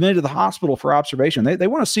admitted to the hospital for observation. They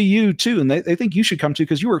want to see you too. And they think you should come too,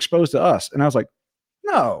 because you were exposed to us. And I was like,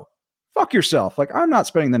 no, fuck yourself. Like, I'm not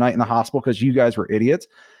spending the night in the hospital because you guys were idiots.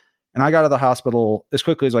 And I got to the hospital as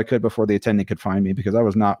quickly as I could before the attendant could find me, because I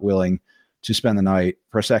was not willing to spend the night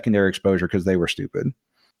for a secondary exposure because they were stupid.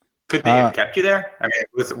 Could they have kept you there? I mean,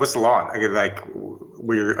 what's the law? Like,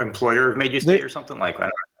 will your employer made you stay or something like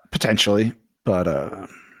that? Potentially, but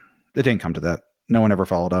it didn't come to that. No one ever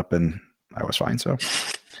followed up, and I was fine. So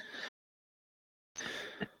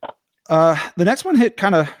the next one hit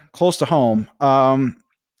kind of close to home.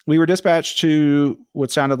 We were dispatched to what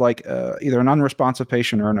sounded like either an unresponsive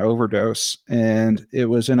patient or an overdose, and it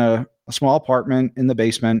was in a small apartment in the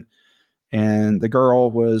basement, and the girl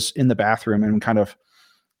was in the bathroom and kind of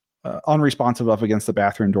unresponsive up against the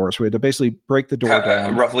bathroom door. So we had to basically break the door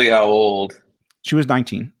down. Roughly how old? She was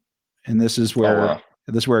 19. And this is where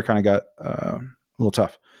it kind of got a little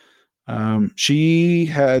tough. She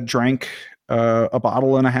had drank a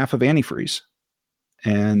bottle and a half of antifreeze.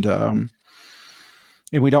 And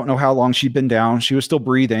we don't know how long she'd been down. She was still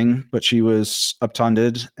breathing, but she was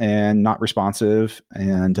obtunded and not responsive.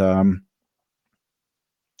 And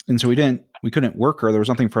so we couldn't work her. There was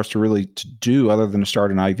nothing for us to really to do other than to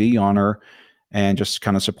start an IV on her and just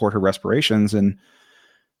kind of support her respirations. And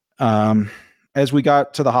as we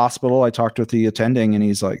got to the hospital, I talked with the attending, and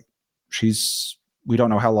he's like, we don't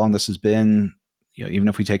know how long this has been. Even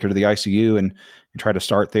if we take her to the ICU and try to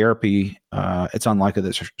start therapy, it's unlikely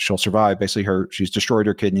that she'll survive. Basically, she's destroyed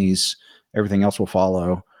her kidneys. Everything else will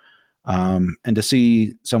follow. And to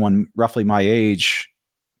see someone roughly my age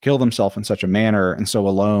kill themselves in such a manner and so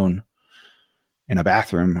alone in a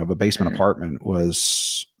bathroom of a basement apartment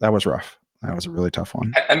was rough. That was a really tough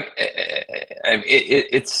one.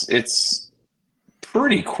 It's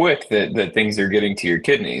pretty quick that things are getting to your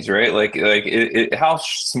kidneys, right? Like how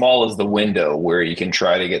small is the window where you can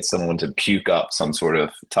try to get someone to puke up some sort of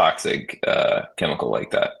toxic chemical like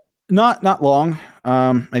that? Not long,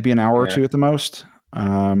 maybe an hour or two at the most.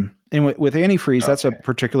 And with antifreeze, that's a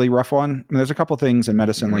particularly rough one. I mean, there's a couple things in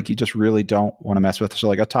medicine like you just really don't want to mess with. So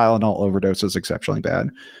like a Tylenol overdose is exceptionally bad.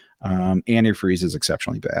 Antifreeze is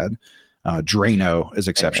exceptionally bad. Drano is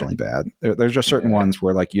exceptionally bad. There's just certain ones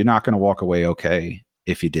where like you're not going to walk away okay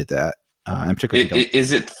if you did that. And particularly,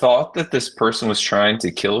 is it thought that this person was trying to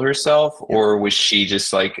kill herself, or was she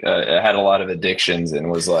just like had a lot of addictions and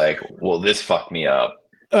was like, well, this fucked me up?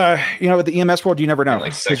 With the EMS world, you never know.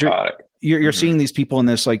 Like psychotic. You're seeing these people in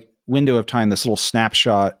this like window of time, this little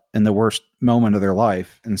snapshot in the worst moment of their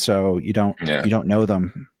life, and so you don't know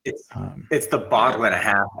them. It's the bottle and a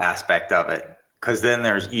half aspect of it, because then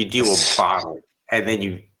you do a bottle and then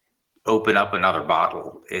you open up another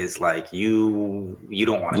bottle. Is like you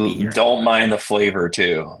don't want to be here. Don't mind the flavor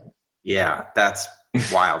too. Yeah, that's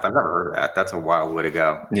wild. I've never heard of that. That's a wild way to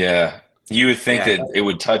go. Yeah, you would think that it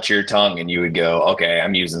would touch your tongue and you would go, okay,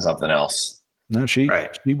 I'm using something else. No, she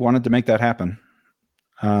wanted to make that happen.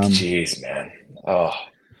 Jeez, man. Oh.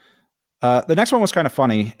 The next one was kind of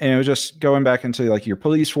funny, and it was just going back into like your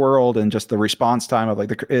police world and just the response time of like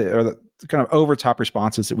the kind of over top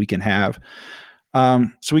responses that we can have.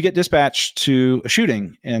 So we get dispatched to a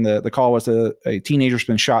shooting, and the call was a teenager's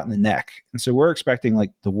been shot in the neck. And so we're expecting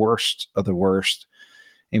like the worst of the worst.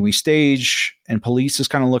 And we stage, and police is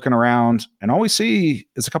kind of looking around, and all we see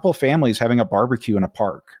is a couple of families having a barbecue in a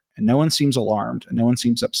park, and no one seems alarmed and no one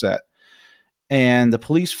seems upset. And the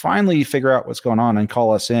police finally figure out what's going on and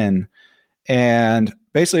call us in. And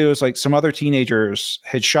basically it was like some other teenagers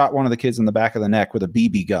had shot one of the kids in the back of the neck with a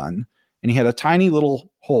BB gun. and he had a tiny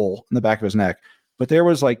little hole in the back of his neck. But there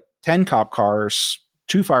was like 10 cop cars,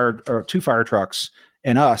 two fire trucks,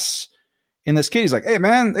 and us. And this kid, he's like, "Hey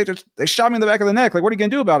man, they shot me in the back of the neck. Like, what are you gonna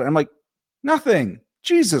do about it?" I'm like, "Nothing."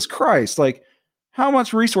 Jesus Christ! Like, how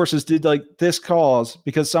much resources did like this cause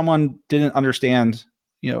because someone didn't understand,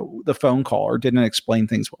 the phone call or didn't explain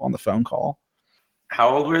things on the phone call? How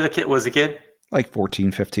old was the kid? Like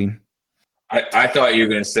 14, 15. I thought you were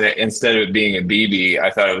going to say, instead of it being a BB,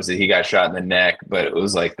 I thought it was that he got shot in the neck, but it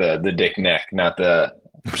was like the dick neck,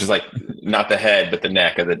 which is like not the head, but the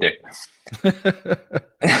neck of the dick.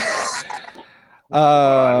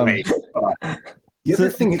 The other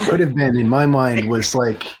thing it could have been, in my mind, was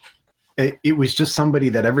like it was just somebody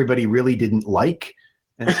that everybody really didn't like.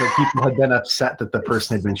 And so people had been upset that the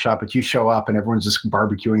person had been shot, but you show up and everyone's just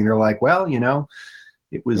barbecuing. And they're like, well,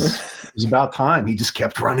 it was about time. He just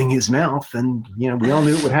kept running his mouth, and we all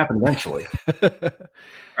knew it would happen eventually.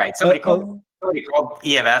 Right. Somebody called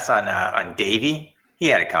EMS on Davey. He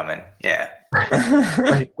had it coming. Yeah.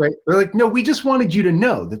 Right. They're like, no, we just wanted you to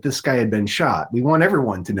know that this guy had been shot. We want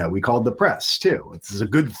everyone to know. We called the press too. This is a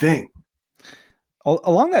good thing.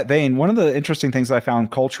 Along that vein, one of the interesting things I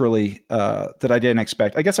found culturally that I didn't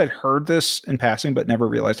expect, I guess I'd heard this in passing, but never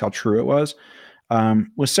realized how true it was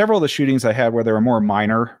several of the shootings I had where they were more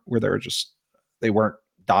minor, where they weren't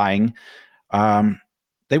dying.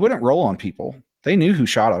 They wouldn't roll on people. They knew who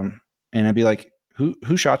shot them. And I'd be like,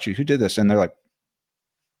 who shot you? Who did this? And they're like,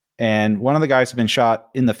 and one of the guys had been shot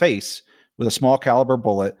in the face with a small caliber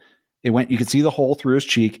bullet. You could see the hole through his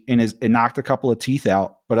cheek, and it knocked a couple of teeth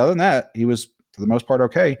out. But other than that, he was for the most part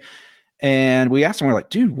okay. And we asked him, we're like,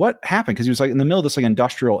 dude, what happened? Because he was like in the middle of this like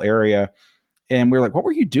industrial area. And we were like, what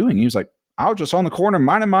were you doing? He was like, I was just on the corner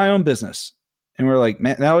minding my own business. And we were like,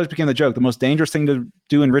 man, that always became the joke. The most dangerous thing to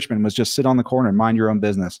do in Richmond was just sit on the corner and mind your own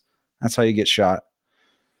business. That's how you get shot.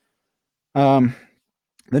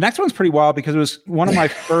 The next one's pretty wild because it was one of my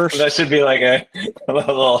first. That should be like a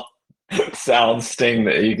little sound sting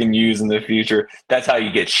that you can use in the future. That's how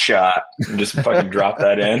you get shot. And just fucking drop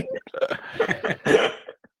that in.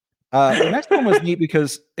 The next one was neat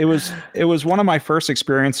because it was one of my first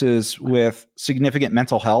experiences with significant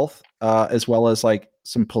mental health, as well as like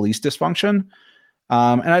some police dysfunction.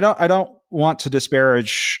 And I don't want to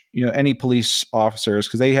disparage any police officers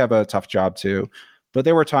because they have a tough job too. But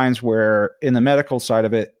there were times where in the medical side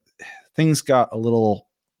of it, things got a little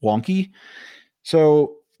wonky.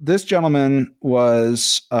 So this gentleman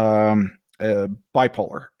was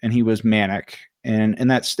bipolar and he was manic. And in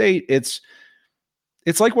that state, it's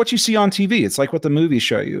like what you see on TV. It's like what the movies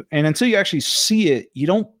show you. And until you actually see it, you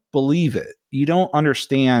don't believe it. You don't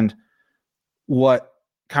understand what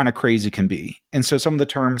kind of crazy can be. And so some of the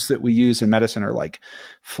terms that we use in medicine are like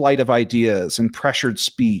flight of ideas and pressured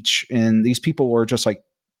speech. And these people were just like,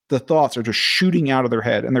 the thoughts are just shooting out of their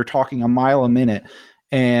head and they're talking a mile a minute.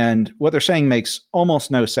 And what they're saying makes almost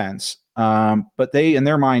no sense. But they, in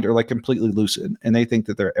their mind, are like completely lucid and they think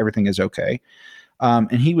that everything is okay.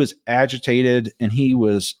 And he was agitated and he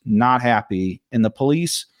was not happy. And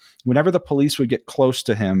whenever the police would get close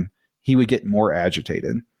to him, he would get more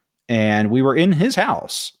agitated. And we were in his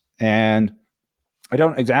house, and I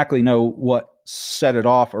don't exactly know what set it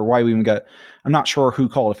off or why we even I'm not sure who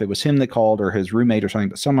called, if it was him that called or his roommate or something,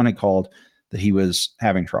 but someone had called that he was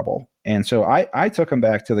having trouble. And so I took him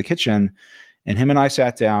back to the kitchen, and him and I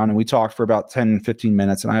sat down and we talked for about 10, 15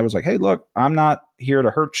 minutes. And I was like, hey, look, I'm not here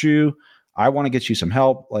to hurt you. I want to get you some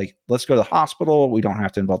help. Like, let's go to the hospital. We don't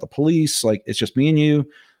have to involve the police. Like, it's just me and you.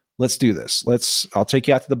 Let's do this. I'll take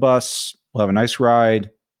you out to the bus. We'll have a nice ride.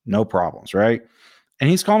 No problems, right? And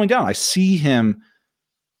he's calming down. I see him,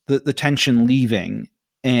 the tension leaving.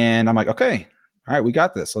 And I'm like, okay, all right, we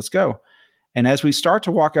got this. Let's go. And as we start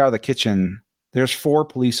to walk out of the kitchen, there's 4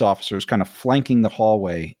 police officers kind of flanking the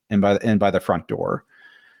hallway and by the front door.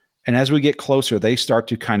 And as we get closer, they start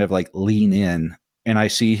to kind of like lean in. And I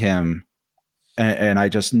see him and I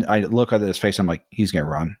look at his face. I'm like, he's going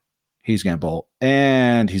to run. He's going to bolt.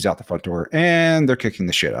 And he's out the front door. And they're kicking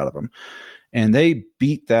the shit out of him. And they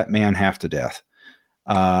beat that man half to death.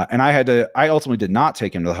 And I ultimately did not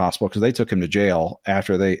take him to the hospital because they took him to jail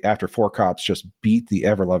after 4 cops just beat the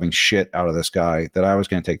ever loving shit out of this guy that I was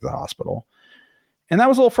going to take to the hospital. And that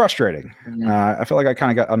was a little frustrating. I feel like I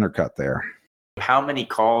kind of got undercut there. How many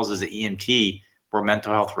calls as an EMT were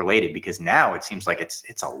mental health related? Because now it seems like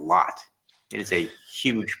it's a lot. It is a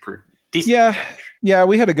huge decent. Yeah,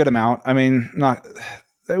 we had a good amount. I mean,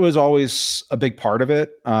 it was always a big part of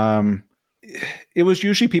it. It was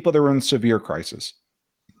usually people that were in severe crisis.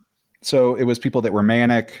 So it was people that were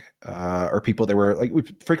manic, or people that were like, we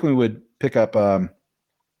frequently would pick up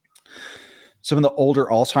some of the older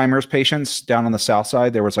Alzheimer's patients down on the south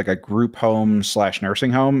side. There was like a group home /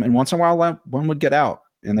 nursing home. And once in a while, one would get out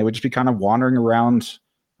and they would just be kind of wandering around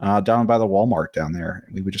down by the Walmart down there.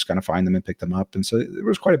 And we would just kind of find them and pick them up. And so there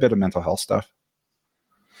was quite a bit of mental health stuff.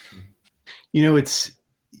 You know, it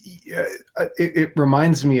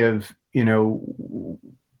reminds me of, you know,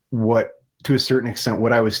 what, to a certain extent,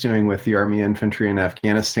 what I was doing with the Army Infantry in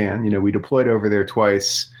Afghanistan. You know, we deployed over there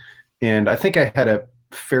twice, and I think I had a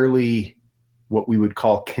fairly, what we would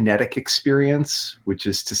call kinetic experience, which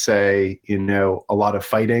is to say, you know, a lot of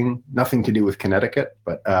fighting, nothing to do with Connecticut,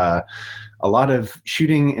 but a lot of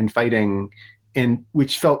shooting and fighting, and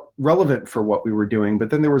which felt relevant for what we were doing. But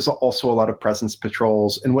then there was also a lot of presence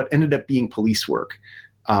patrols and what ended up being police work,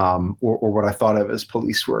 or what I thought of as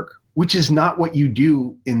police work, which is not what you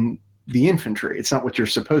do in the infantry. It's not what you're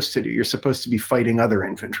supposed to do. You're supposed to be fighting other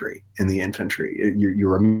infantry in the infantry.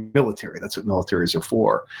 You're a military. That's what militaries are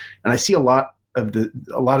for. And I see a lot of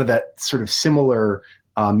that sort of similar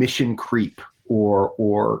mission creep,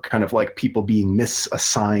 or kind of like people being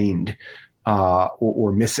misassigned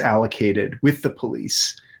or misallocated with the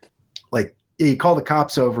police. Like, you call the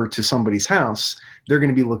cops over to somebody's house, they're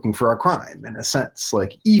going to be looking for a crime, in a sense.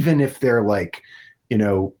 Like, even if they're like, you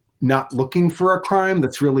know, not looking for a crime,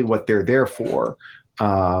 that's really what they're there for.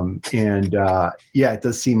 Yeah, it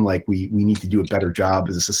does seem like we need to do a better job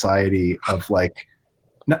as a society of like,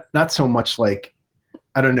 not so much like,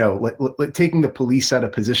 I don't know, like taking the police out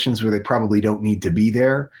of positions where they probably don't need to be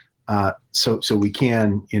there. So we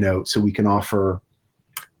can, you know, so we can offer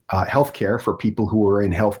healthcare for people who are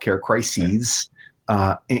in healthcare crises,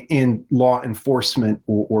 and law enforcement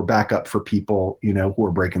or backup for people, you know, who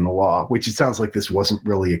are breaking the law, which it sounds like this wasn't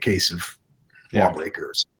really a case of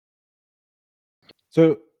lawbreakers.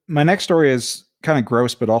 So my next story is kind of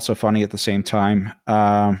gross, but also funny at the same time.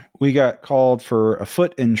 We got called for a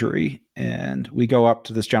foot injury, and we go up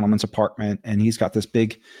to this gentleman's apartment, and he's got this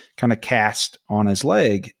big kind of cast on his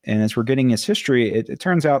leg. And as we're getting his history, it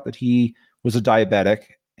turns out that he was a diabetic,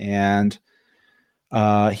 and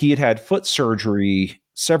he had foot surgery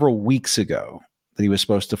several weeks ago that he was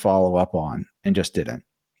supposed to follow up on and just didn't.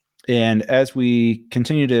 And as we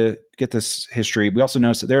continue to get this history, we also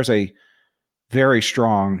notice that there's a very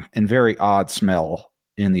strong and very odd smell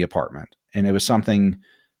in the apartment. And it was something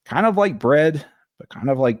kind of like bread, but kind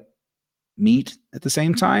of like meat at the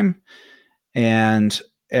same time. And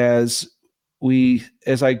as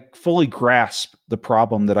I fully grasp the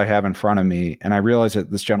problem that I have in front of me, and I realize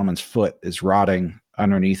that this gentleman's foot is rotting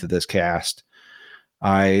underneath of this cast,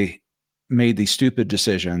 I made the stupid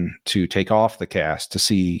decision to take off the cast to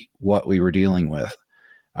see what we were dealing with,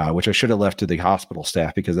 which I should have left to the hospital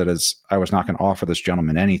staff, because I was not going to offer this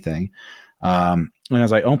gentleman anything. And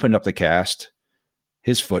as I opened up the cast,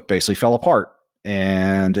 his foot basically fell apart,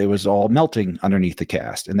 and it was all melting underneath the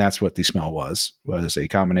cast. And that's what the smell was a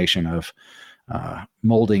combination of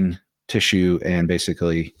molding tissue and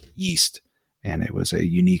basically yeast. And it was a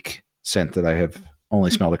unique scent that I have only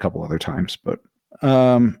smelled a couple other times. But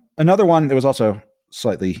another one that was also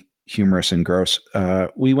slightly humorous and gross.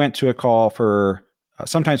 We went to a call for,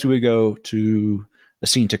 sometimes we would go to a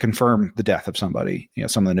scene to confirm the death of somebody. You know,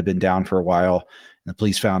 someone had been down for a while, and the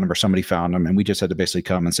police found them or somebody found them, and we just had to basically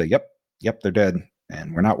come and say, yep, they're dead,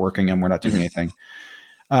 and we're not working them, we're not doing anything.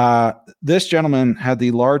 This gentleman had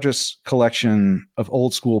the largest collection of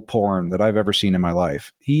old school porn that I've ever seen in my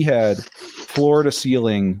life. He had floor to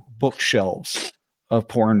ceiling bookshelves of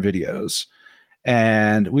porn videos,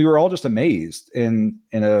 and we were all just amazed and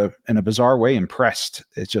in a bizarre way impressed.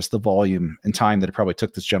 It's just the volume and time that it probably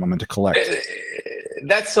took this gentleman to collect.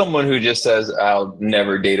 That's someone who just says, I'll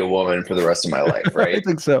never date a woman for the rest of my life, right? I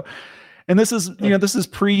think so. And this is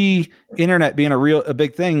pre-internet being a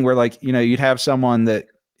big thing where, like, you know, you'd have someone that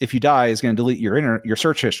if you die is going to delete your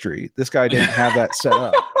search history. This guy didn't have that set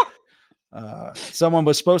up. Someone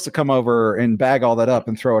was supposed to come over and bag all that up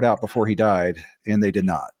and throw it out before he died, and they did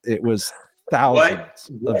not. It was thousands.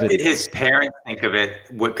 What did his parents think of it?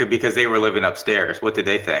 Because they were living upstairs. What did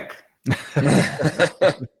they think?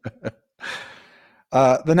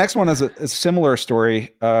 The next one is a similar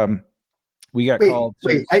story. We got called.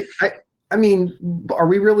 I mean, are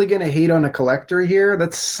we really going to hate on a collector here?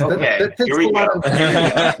 That takes a lot of.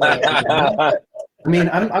 I mean,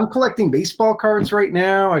 I'm collecting baseball cards right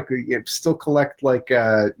now. I could still collect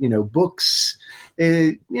books.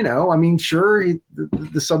 I mean, sure,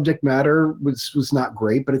 the subject matter was not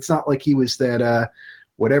great, but it's not like he was that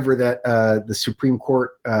the Supreme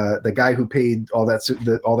Court, the guy who paid all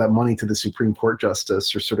that money to the Supreme Court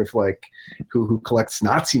justice, or sort of like who collects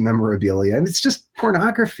Nazi memorabilia. And it's just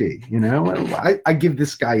pornography, you know. I give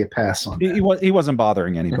this guy a pass on that. He wasn't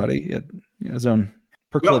bothering anybody. his own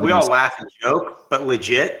We proclivities. all laugh and joke, but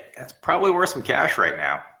legit, that's probably worth some cash right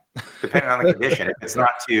now, depending on the condition. If it's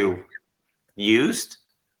not too used,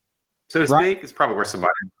 so to speak, it's probably worth some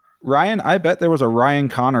money. Ryan, I bet there was a Ryan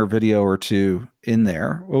Connor video or two in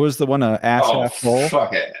there. What was the one? Ass half full?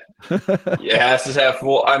 Fuck it. Yeah, ass is half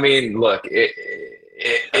full. I mean, look,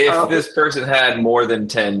 if this person had more than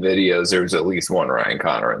 10 videos, there was at least one Ryan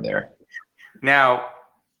Connor in there. Now,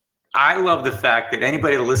 I love the fact that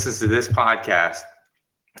anybody that listens to this podcast,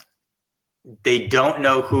 they don't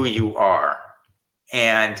know who you are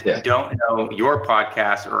and don't know your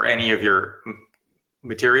podcast or any of your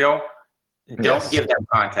material. Don't give them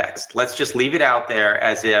context. Let's just leave it out there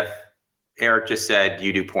as if Eric just said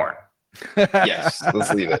you do porn. Yes,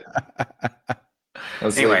 let's leave it.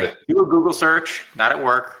 Anyway, do a Google search, not at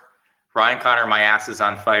work. Ryan Connor, my ass is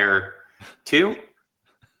on fire 2.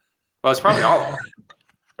 Well, it's probably all of them.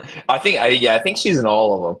 I think she's in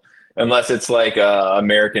all of them, unless it's like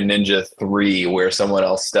American Ninja 3, where someone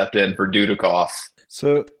else stepped in for Dudikoff.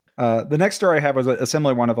 So the next story I have was a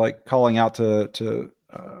similar one of like calling out to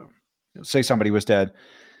say somebody was dead,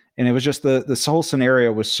 and it was just this whole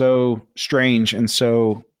scenario was so strange and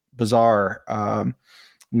so bizarre.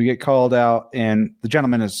 We get called out, and the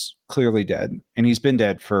gentleman is clearly dead, and he's been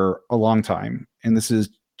dead for a long time. And this is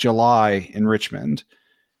July in Richmond,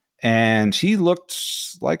 and he looked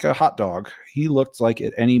like a hot dog. He looked like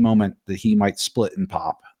at any moment that he might split and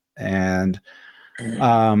pop. And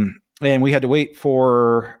we had to wait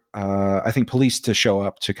for I think police to show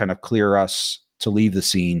up to kind of clear us to leave the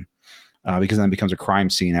scene. Because then it becomes a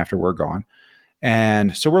crime scene after we're gone.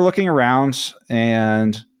 And so we're looking around,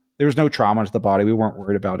 and there was no trauma to the body. We weren't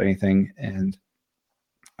worried about anything. And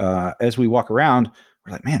as we walk around,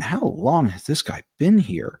 we're like, man, how long has this guy been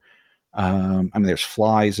here? I mean, there's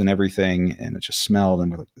flies and everything, and it just smelled.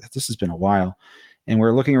 And we're like, this has been a while. And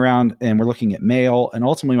we're looking around, and we're looking at mail. And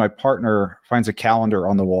ultimately, my partner finds a calendar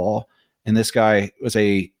on the wall, and this guy was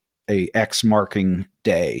a X marking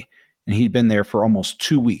day. And he'd been there for almost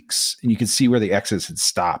 2 weeks, and you could see where the X's had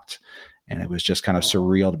stopped. And it was just kind of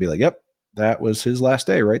surreal to be like, yep, that was his last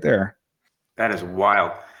day right there. That is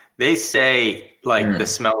wild. They say like the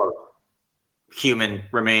smell of human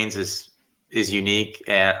remains is unique.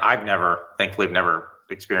 And thankfully I've never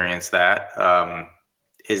experienced that.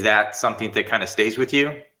 Is that something that kind of stays with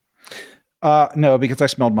you? No, because I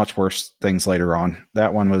smelled much worse things later on.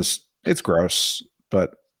 That one it's gross,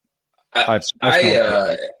 but I've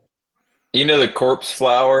you know the corpse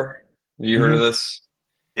flower? Have you heard of this?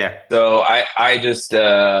 Yeah. So I just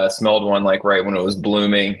smelled one like right when it was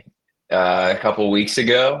blooming a couple of weeks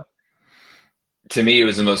ago. To me, it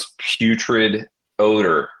was the most putrid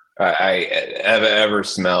odor I have ever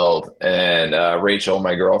smelled. And Rachel,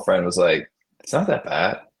 my girlfriend, was like, "It's not that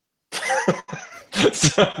bad."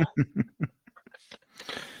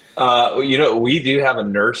 We do have a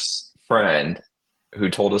nurse friend who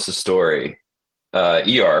told us a story.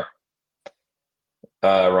 ER.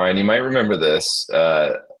 Ryan, you might remember this.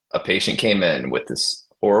 A patient came in with this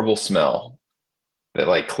horrible smell that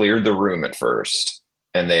like cleared the room at first,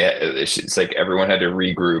 and it's like everyone had to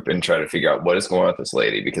regroup and try to figure out what is going on with this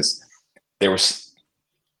lady, because there was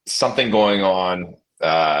something going on,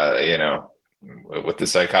 with the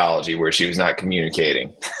psychology where she was not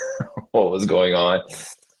communicating what was going on.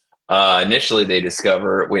 Initially, they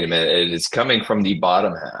discover, wait a minute, it is coming from the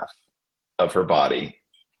bottom half of her body.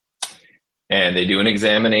 And they do an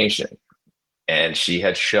examination, and she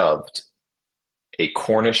had shoved a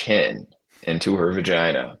Cornish hen into her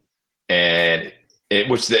vagina, and they're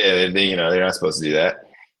not supposed to do that,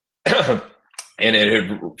 and it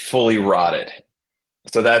had fully rotted.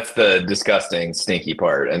 So that's the disgusting, stinky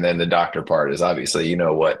part, and then the doctor part is obviously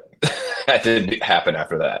what had to happen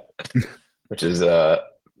after that, which is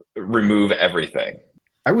remove everything.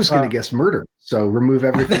 I was going to guess murder. So remove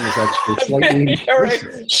everything is actually slightly.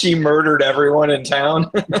 Right. She murdered everyone in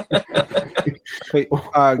town. Wait,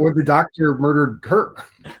 or the doctor murdered her.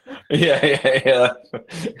 Yeah.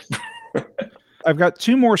 I've got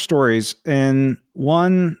 2 more stories, and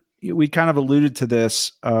one we kind of alluded to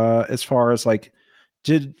this as far as like,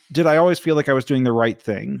 did I always feel like I was doing the right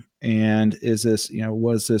thing, and is this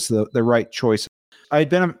was this the right choice? I had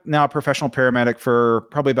been now a professional paramedic for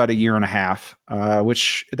probably about a year and a half,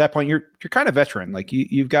 which at that point you're kind of veteran. Like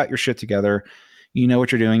you've got your shit together, you know what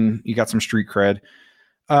you're doing, you got some street cred.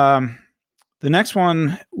 The next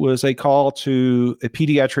one was a call to a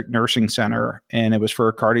pediatric nursing center, and it was for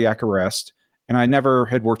a cardiac arrest. And I never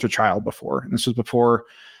had worked with child before. And this was before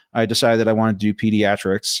I decided that I wanted to do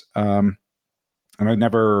pediatrics. And I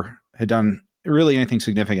never had done really anything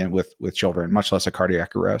significant with children, much less a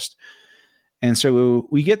cardiac arrest. And so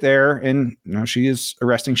we get there, and she is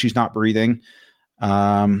arresting. She's not breathing.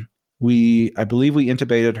 I believe we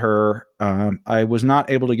intubated her. I was not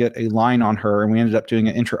able to get a line on her, and we ended up doing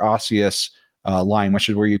an intraosseous line, which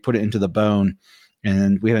is where you put it into the bone.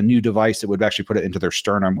 And we had a new device that would actually put it into their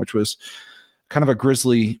sternum, which was kind of a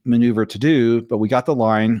grisly maneuver to do. But we got the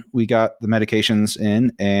line, we got the medications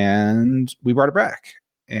in, and we brought her back.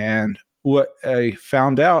 And what I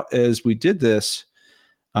found out as we did this,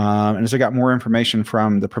 and as I got more information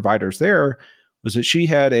from the providers there, was that she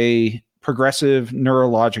had a progressive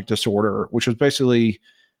neurologic disorder, which was basically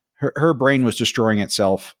her brain was destroying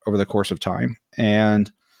itself over the course of time.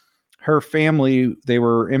 And her family, they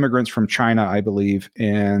were immigrants from China, I believe,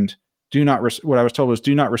 and what I was told was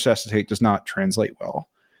do not resuscitate does not translate well.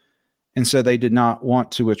 And so they did not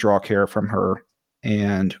want to withdraw care from her.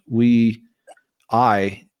 And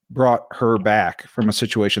I brought her back from a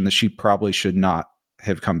situation that she probably should not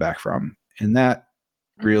have come back from. And that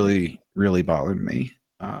really, really bothered me,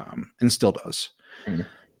 and still does. Mm-hmm.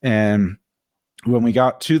 And when we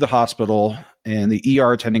got to the hospital and the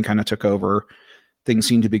ER attending kind of took over, things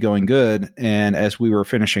seemed to be going good. And as we were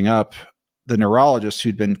finishing up, the neurologist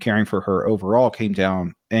who'd been caring for her overall came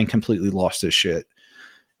down and completely lost his shit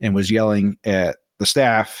and was yelling at the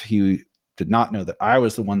staff. He did not know that I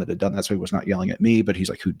was the one that had done that. So he was not yelling at me, but he's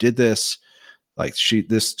like, who did this? Like she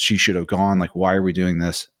should have gone. Like, why are we doing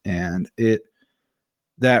this? And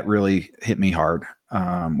that really hit me hard,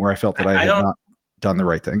 where I felt that I had not done the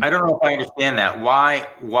right thing. I don't know if I understand that.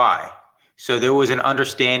 Why? So there was an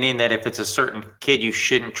understanding that if it's a certain kid, you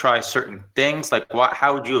shouldn't try certain things. Like,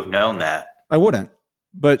 how would you have known that? I wouldn't.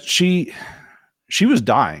 But she was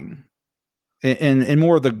dying, in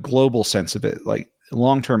more of the global sense of it, like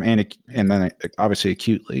long term and then obviously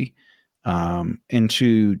acutely. And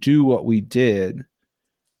to do what we did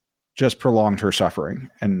just prolonged her suffering,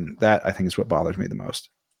 and that I think is what bothers me the most.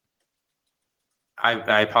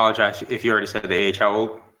 I apologize if you already said the age. How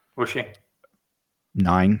old was she?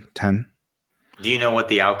 9, 10. Do you know what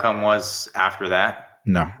the outcome was after that?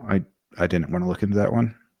 No, I didn't want to look into that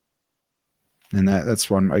one. And that's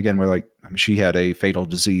one, again, where she had a fatal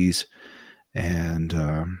disease, and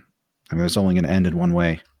it was only going to end in one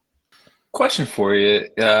way. Question for you.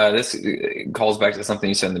 This calls back to something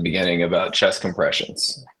you said in the beginning about chest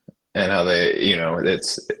compressions and how they,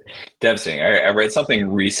 it's devastating. I read something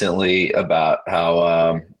recently about how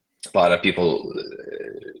a lot of people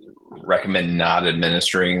recommend not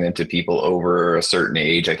administering them to people over a certain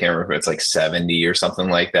age. I can't remember if it's like 70 or something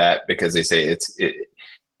like that, because they say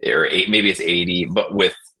maybe it's 80, but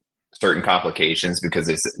with certain complications, because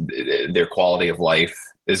their quality of life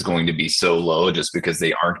is going to be so low just because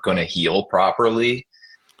they aren't going to heal properly.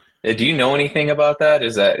 Do you know anything about that?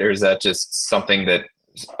 Is that just something that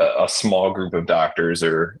a small group of doctors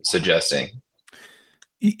are suggesting?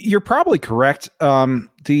 You're probably correct.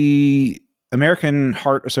 The American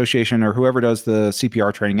Heart Association, or whoever does the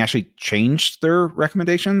CPR training, actually changed their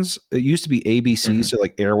recommendations. It used to be ABC, mm-hmm. So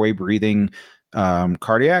like airway, breathing,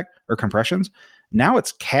 cardiac, or compressions. Now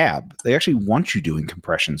it's CAB. They actually want you doing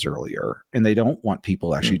compressions earlier, and they don't want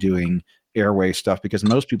people actually doing airway stuff, because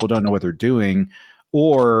most people don't know what they're doing,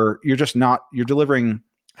 or you're delivering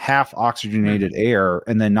half oxygenated air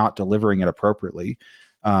and then not delivering it appropriately.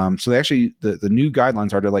 So they actually, the new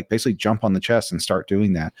guidelines are to basically jump on the chest and start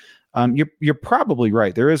doing that. You're probably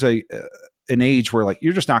right. There is an age where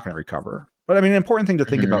you're just not going to recover. But I mean, an important thing to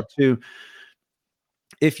think about too,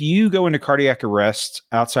 if you go into cardiac arrest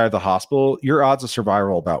outside of the hospital, your odds of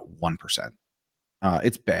survival are about 1%.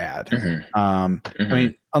 It's bad. I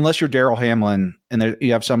mean, unless you're Daryl Hamlin and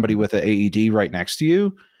you have somebody with an AED right next to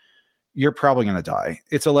you, you're probably going to die.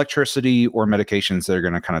 It's electricity or medications that are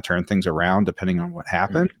going to kind of turn things around depending on what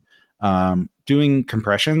happened. Doing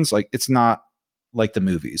compressions, it's not like the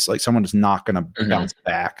movies. Someone is not going to bounce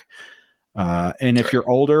back. And if you're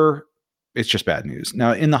older, it's just bad news.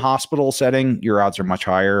 Now, in the hospital setting, your odds are much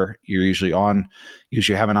higher. You're usually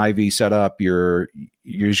have an IV set up. You're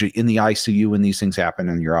usually in the ICU when these things happen,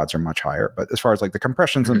 and your odds are much higher. But as far as the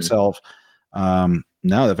compressions themselves,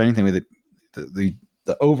 no, if anything, the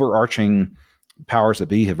overarching powers that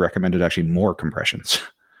be have recommended actually more compressions.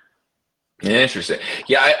 Interesting.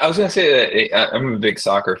 Yeah, I was going to say that I'm a big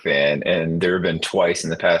soccer fan, and there have been twice in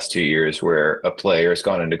the past 2 years where a player has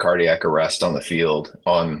gone into cardiac arrest on the field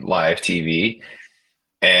on live TV,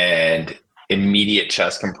 and immediate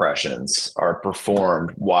chest compressions are performed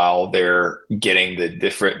while they're getting the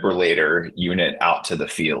defibrillator unit out to the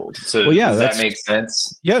field. So does that make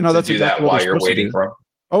sense? Yeah, no, that's exactly that while you're waiting for them?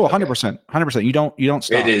 Oh, 100%. 100%. You don't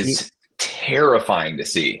stop. It is terrifying to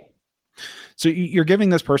see. So you're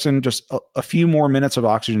giving this person just a few more minutes of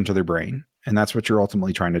oxygen to their brain. And that's what you're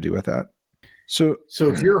ultimately trying to do with that. So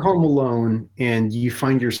if you're home alone and you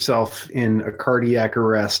find yourself in a cardiac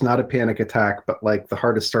arrest, not a panic attack, but like the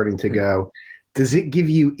heart is starting to go, does it give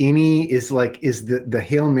you is the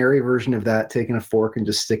Hail Mary version of that taking a fork and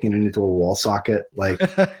just sticking it into a wall socket? Like,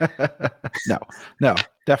 no,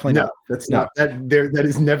 definitely not. That's not that. That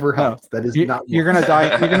is never helped. That is not. You're gonna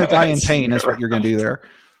die. You're gonna die in pain. Is what you're gonna do there.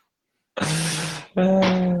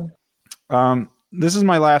 This is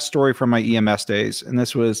my last story from my EMS days, and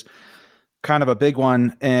this was kind of a big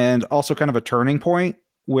one, and also kind of a turning point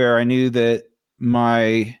where I knew that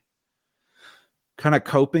my kind of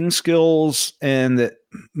coping skills and that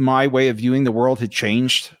my way of viewing the world had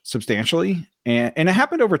changed substantially. And it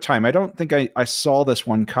happened over time. I don't think I saw this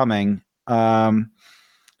one coming. My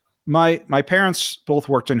parents both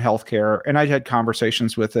worked in healthcare, and I'd had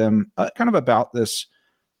conversations with them kind of about this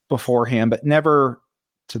beforehand, but never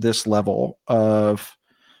to this level of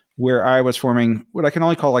where I was forming what I can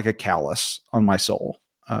only call like a callus on my soul,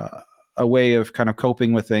 a way of kind of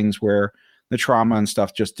coping with things where the trauma and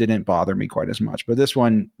stuff just didn't bother me quite as much. But this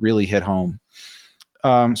one really hit home.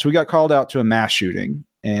 So we got called out to a mass shooting,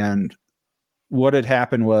 and what had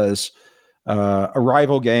happened was a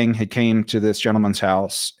rival gang had came to this gentleman's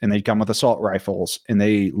house, and they'd come with assault rifles, and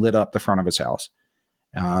they lit up the front of his house.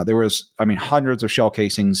 There was, hundreds of shell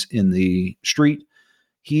casings in the street.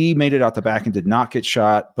 He made it out the back and did not get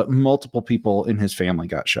shot, but multiple people in his family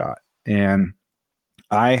got shot. And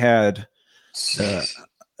I had,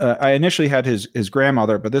 I initially had his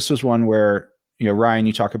grandmother, but this was one where, Ryan,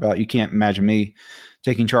 you talk about, you can't imagine me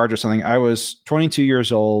taking charge of something. I was 22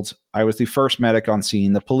 years old. I was the first medic on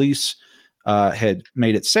scene. The police had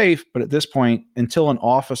made it safe, but at this point, until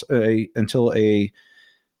a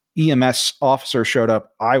EMS officer showed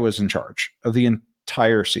up, I was in charge of the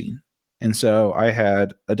entire scene. And so I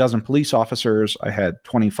had a dozen police officers, I had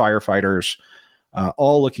 20 firefighters,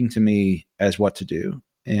 all looking to me as what to do.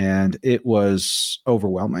 And it was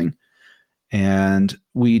overwhelming. And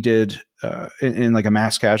we did, in like a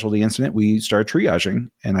mass casualty incident, we started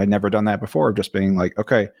triaging. And I'd never done that before, just being like,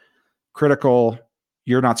 okay, critical,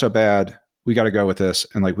 you're not so bad, we got to go with this.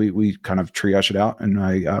 And like, we kind of triage it out. And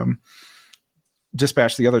I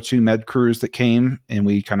dispatched the other two med crews that came, and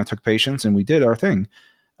we kind of took patients and we did our thing.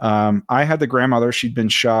 I had the grandmother, she'd been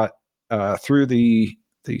shot through the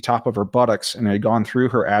top of her buttocks, and it had gone through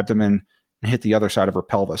her abdomen and hit the other side of her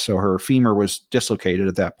pelvis. So her femur was dislocated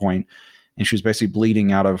at that point, and she was basically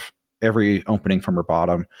bleeding out of every opening from her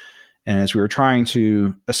bottom. And as we were trying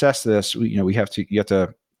to assess this, you have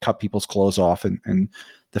to cut people's clothes off, and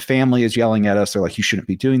the family is yelling at us. They're like, you shouldn't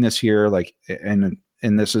be doing this here. Like, and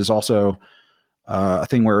this is also a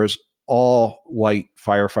thing where it's all white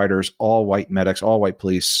firefighters, all white medics, all white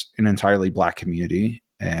police, an entirely black community.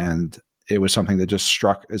 And it was something that just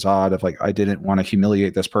struck as odd of like, I didn't want to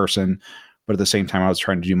humiliate this person, but at the same time I was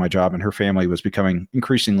trying to do my job, and her family was becoming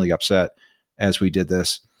increasingly upset as we did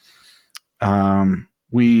this.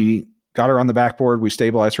 We got her on the backboard. We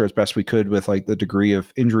stabilized her as best we could with like the degree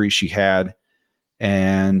of injury she had.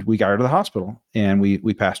 And we got her to the hospital, and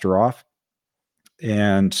we passed her off,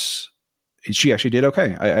 and she actually did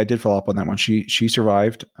okay. I did follow up on that one. She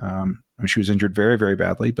survived. She was injured very, very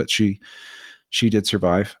badly, but she did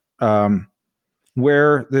survive.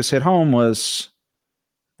 Where this hit home was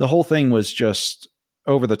the whole thing was just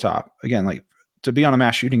over the top. Again, like to be on a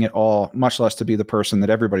mass shooting at all, much less to be the person that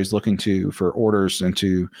everybody's looking to for orders and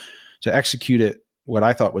to execute it, what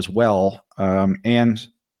I thought was well, and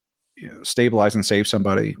stabilize and save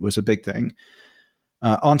somebody was a big thing.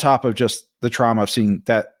 On top of just the trauma of seeing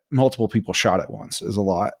that multiple people shot at once is a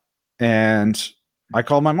lot. And I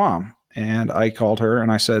called my mom, and I called her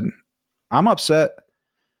and I said, I'm upset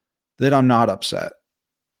that I'm not upset,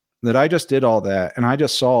 that I just did all that. And I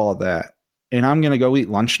just saw all that, and I'm going to go eat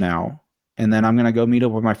lunch now. And then I'm going to go meet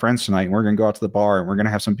up with my friends tonight, and we're going to go out to the bar, and we're going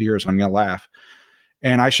to have some beers, and I'm going to laugh.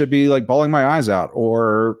 And I should be like bawling my eyes out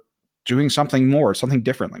or doing something more, something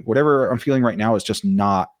different. Like whatever I'm feeling right now is just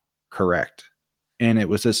not correct. And it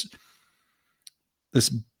was this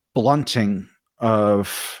blunting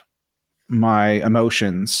of my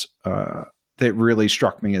emotions that really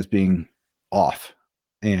struck me as being off.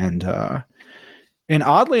 And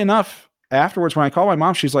oddly enough, afterwards, when I called my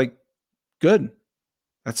mom, she's like, good.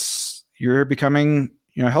 You're becoming,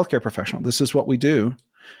 a healthcare professional. This is what we do.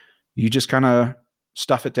 You just kind of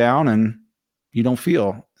stuff it down and you don't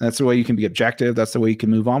feel. That's the way you can be objective. That's the way you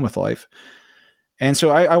can move on with life. And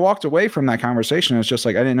so I walked away from that conversation. It's just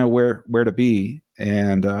like, I didn't know where to be.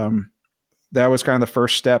 And that was kind of the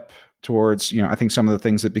first step towards, I think some of the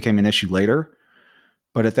things that became an issue later.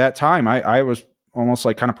 But at that time, I was almost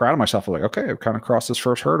like kind of proud of myself. Like, okay, I've kind of crossed this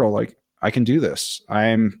first hurdle. Like I can do this.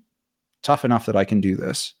 I'm tough enough that I can do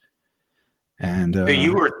this. And so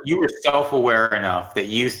you were self-aware enough that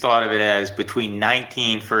you thought of it as between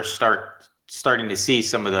 19 first starting to see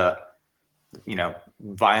some of the,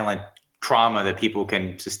 violent trauma that people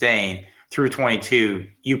can sustain through 22,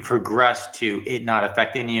 you progressed to it not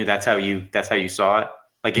affecting you. That's how you saw it.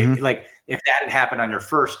 Like, if that had happened on your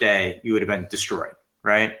first day, you would have been destroyed,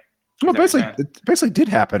 right? Well, it basically did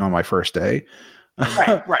happen on my first day.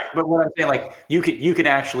 Right. But what I'm saying, like, you can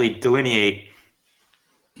actually delineate,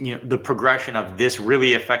 the progression of this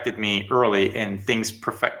really affected me early and things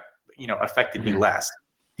affected me less.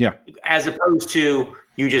 Yeah. As opposed to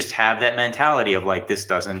you just have that mentality of like, this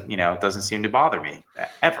doesn't seem to bother me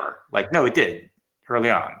ever. Like, no, it did early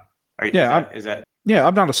on. I'm not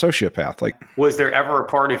a sociopath. Like, was there ever a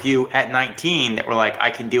part of you at 19 that were like, I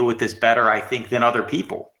can deal with this better, I think, than other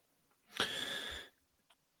people?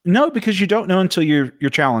 No, because you don't know until you're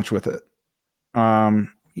challenged with it.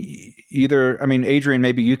 Adrian,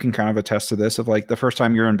 maybe you can kind of attest to this of like the first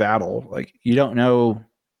time you're in battle, like you don't know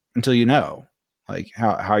until you know, like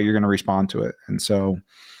how you're going to respond to it. And so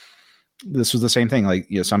this was the same thing. Like,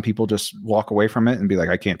 some people just walk away from it and be like,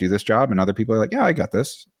 I can't do this job. And other people are like, yeah, I got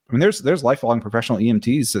this. I mean, there's lifelong professional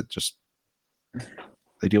EMTs that just,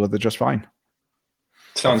 they deal with it just fine.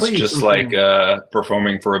 Sounds just like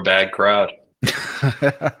performing for a bad crowd.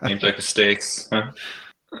 Seems like mistakes. Huh?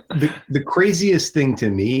 The craziest thing to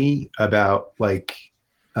me about like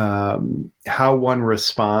how one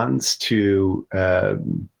responds to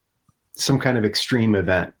some kind of extreme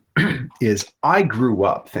event is I grew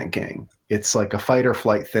up thinking it's like a fight or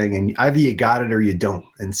flight thing, and either you got it or you don't,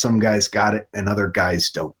 and some guys got it and other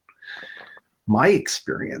guys don't. My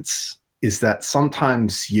experience is that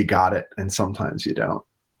sometimes you got it and sometimes you don't.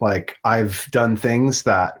 Like, I've done things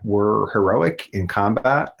that were heroic in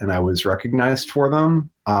combat and I was recognized for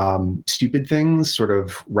them. Stupid things, sort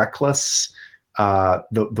of reckless.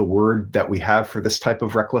 The word that we have for this type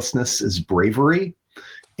of recklessness is bravery.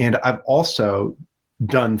 And I've also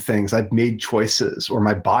done things, I've made choices, or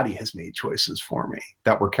my body has made choices for me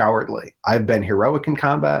that were cowardly. I've been heroic in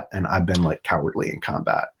combat and I've been like cowardly in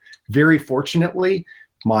combat. Very fortunately,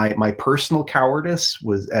 my personal cowardice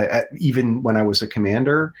was even when I was a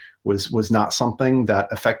commander was not something that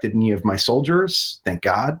affected any of my soldiers, thank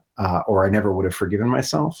God, or I never would have forgiven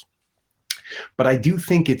myself. But I do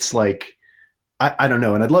think it's like, I don't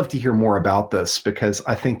know, and I'd love to hear more about this, because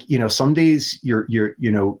I think, some days you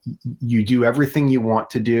do everything you want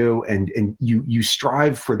to do and you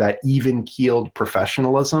strive for that even keeled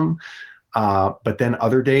professionalism, but then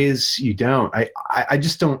other days you don't. I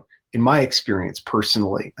just don't. In my experience,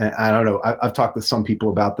 personally, I don't know, I've talked with some people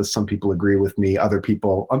about this. Some people agree with me. Other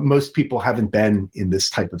people, most people haven't been in this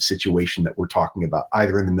type of situation that we're talking about,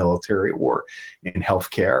 either in the military or in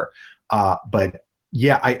healthcare. But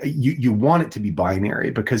yeah, you want it to be binary,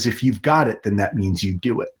 because if you've got it, then that means you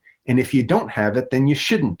do it. And if you don't have it, then you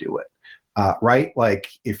shouldn't do it. Right? Like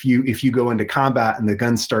if you go into combat and the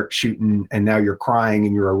guns start shooting and now you're crying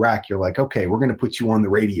and you're a wreck, you're like, okay, we're going to put you on the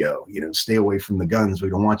radio, stay away from the guns. We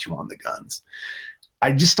don't want you on the guns.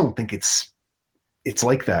 I just don't think it's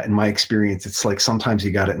like that. In my experience, it's like sometimes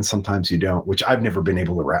you got it and sometimes you don't, which I've never been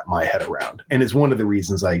able to wrap my head around. And it's one of the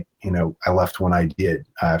reasons I left when I did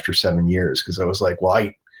after 7 years, because I was like, well,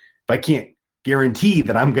 if I can't guarantee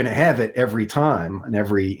that I'm going to have it every time and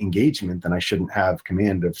every engagement, then I shouldn't have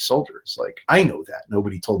command of soldiers. Like, I know that.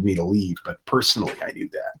 Nobody told me to leave, but personally I knew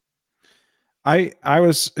that. I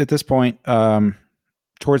was at this point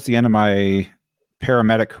towards the end of my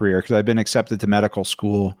paramedic career, because I'd been accepted to medical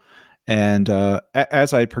school. And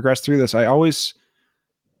as I progressed through this, I always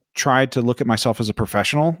tried to look at myself as a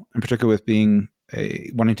professional, in particular with being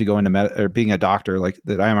wanting to go into being a doctor, like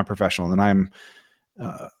that I am a professional and I'm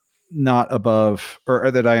not above,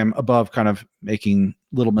 or that I am above kind of making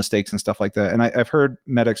little mistakes and stuff like that. And I've heard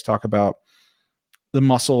medics talk about the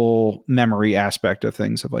muscle memory aspect of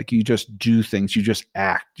things, of like, you just do things, you just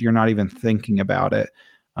act, you're not even thinking about it.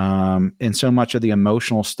 And so much of the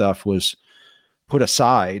emotional stuff was put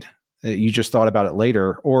aside. You just thought about it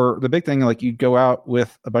later. Or the big thing, like, you go out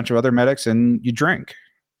with a bunch of other medics and you drink.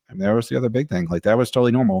 I mean, that was the other big thing. Like, that was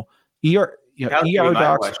totally normal. ER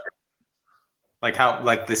docs. Like, how,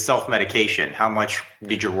 like the self-medication, how much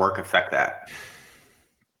did your work affect that?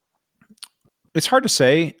 It's hard to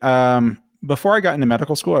say. Before I got into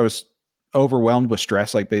medical school, I was overwhelmed with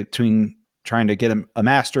stress, like between trying to get a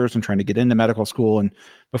master's and trying to get into medical school. And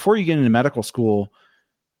before you get into medical school,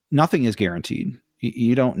 nothing is guaranteed.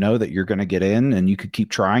 You don't know that you're going to get in, and you could keep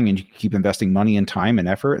trying and you could keep investing money and time and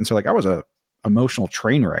effort. And so, like, I was a emotional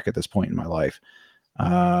train wreck at this point in my life.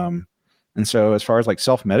 And so as far as like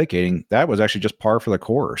self-medicating, that was actually just par for the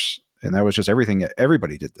course. And that was just everything.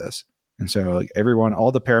 Everybody did this. And so like everyone,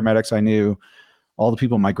 all the paramedics I knew, all the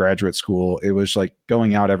people in my graduate school, it was like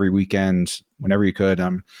going out every weekend whenever you could.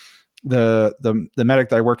 The medic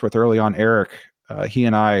that I worked with early on, Eric, he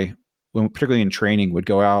and I, when particularly in training, would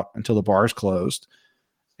go out until the bars closed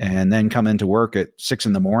and then come into work at 6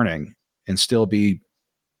 a.m. and still be,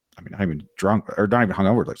 not even drunk or not even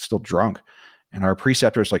hungover, like still drunk. And our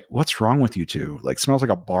preceptor's like, "What's wrong with you two? Like, smells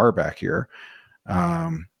like a bar back here."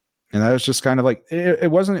 And that was just kind of like, it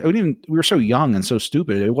wasn't even, we were so young and so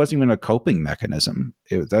stupid. It wasn't even a coping mechanism.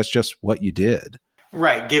 That's just what you did.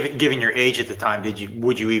 Right. Given your age at the time,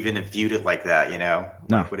 would you even have viewed it like that? No.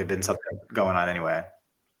 Like, would have been something going on anyway.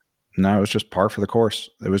 No, it was just par for the course.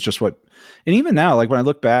 It was just what, and even now, like when I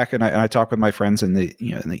look back and I talk with my friends in the,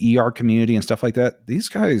 in the ER community and stuff like that, these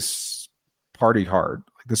guys party hard.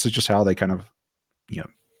 Like this is just how they kind of,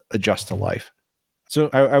 adjust to life. So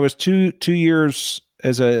I was two years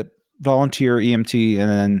as a volunteer EMT and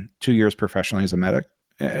then 2 years professionally as a medic.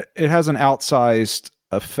 It has an outsized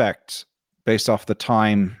effect based off the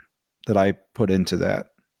time that I put into that.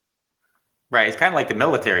 Right. It's kind of like the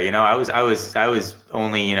military, I was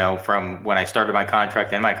only, from when I started my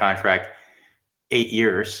contract 8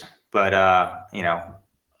 years, but,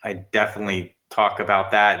 I definitely talk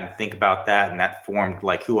about that and think about that. And that formed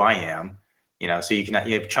like who I am, so you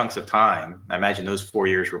have chunks of time. I imagine those 4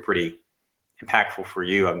 years were pretty impactful for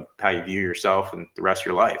you on how you view yourself and the rest of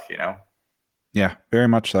your life, Yeah, very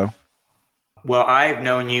much so. Well, I've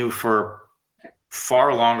known you for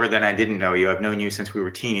far longer than I didn't know you. I've known you since we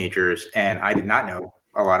were teenagers, and I did not know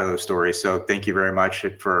a lot of those stories. So thank you very much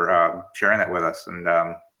for sharing that with us. And,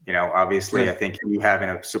 obviously, I think you having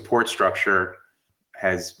a support structure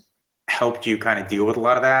has helped you kind of deal with a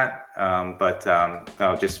lot of that.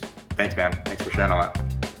 Just thanks, man. Thanks for sharing all that.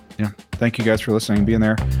 Yeah. Thank you guys for listening and being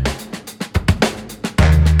there.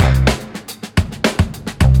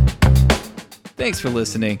 Thanks for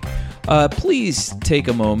listening. Please take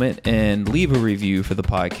a moment and leave a review for the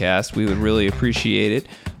podcast. We would really appreciate it.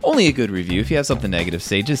 Only a good review. If you have something negative to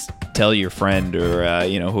say, just tell your friend or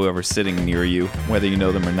whoever's sitting near you, whether you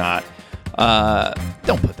know them or not.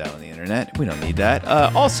 Don't put that on the internet. We don't need that.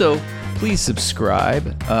 Also, please subscribe.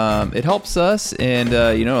 It helps us, and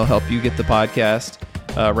it'll help you get the podcast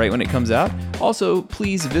right when it comes out. Also,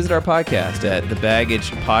 please visit our podcast at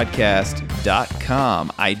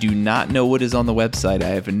thebaggagepodcast.com. I do not know what is on the website. I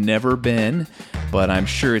have never been, but I'm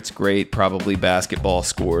sure it's great. Probably basketball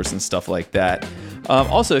scores and stuff like that.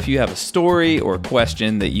 Also, if you have a story or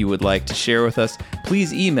question that you would like to share with us,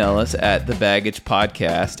 please email us at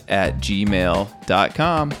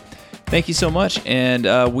thebaggagepodcast@gmail.com. Thank you so much, and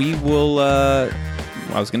we will, I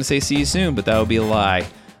was going to say see you soon, but that would be a lie.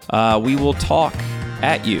 We will talk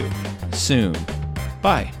at you soon.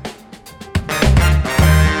 Bye.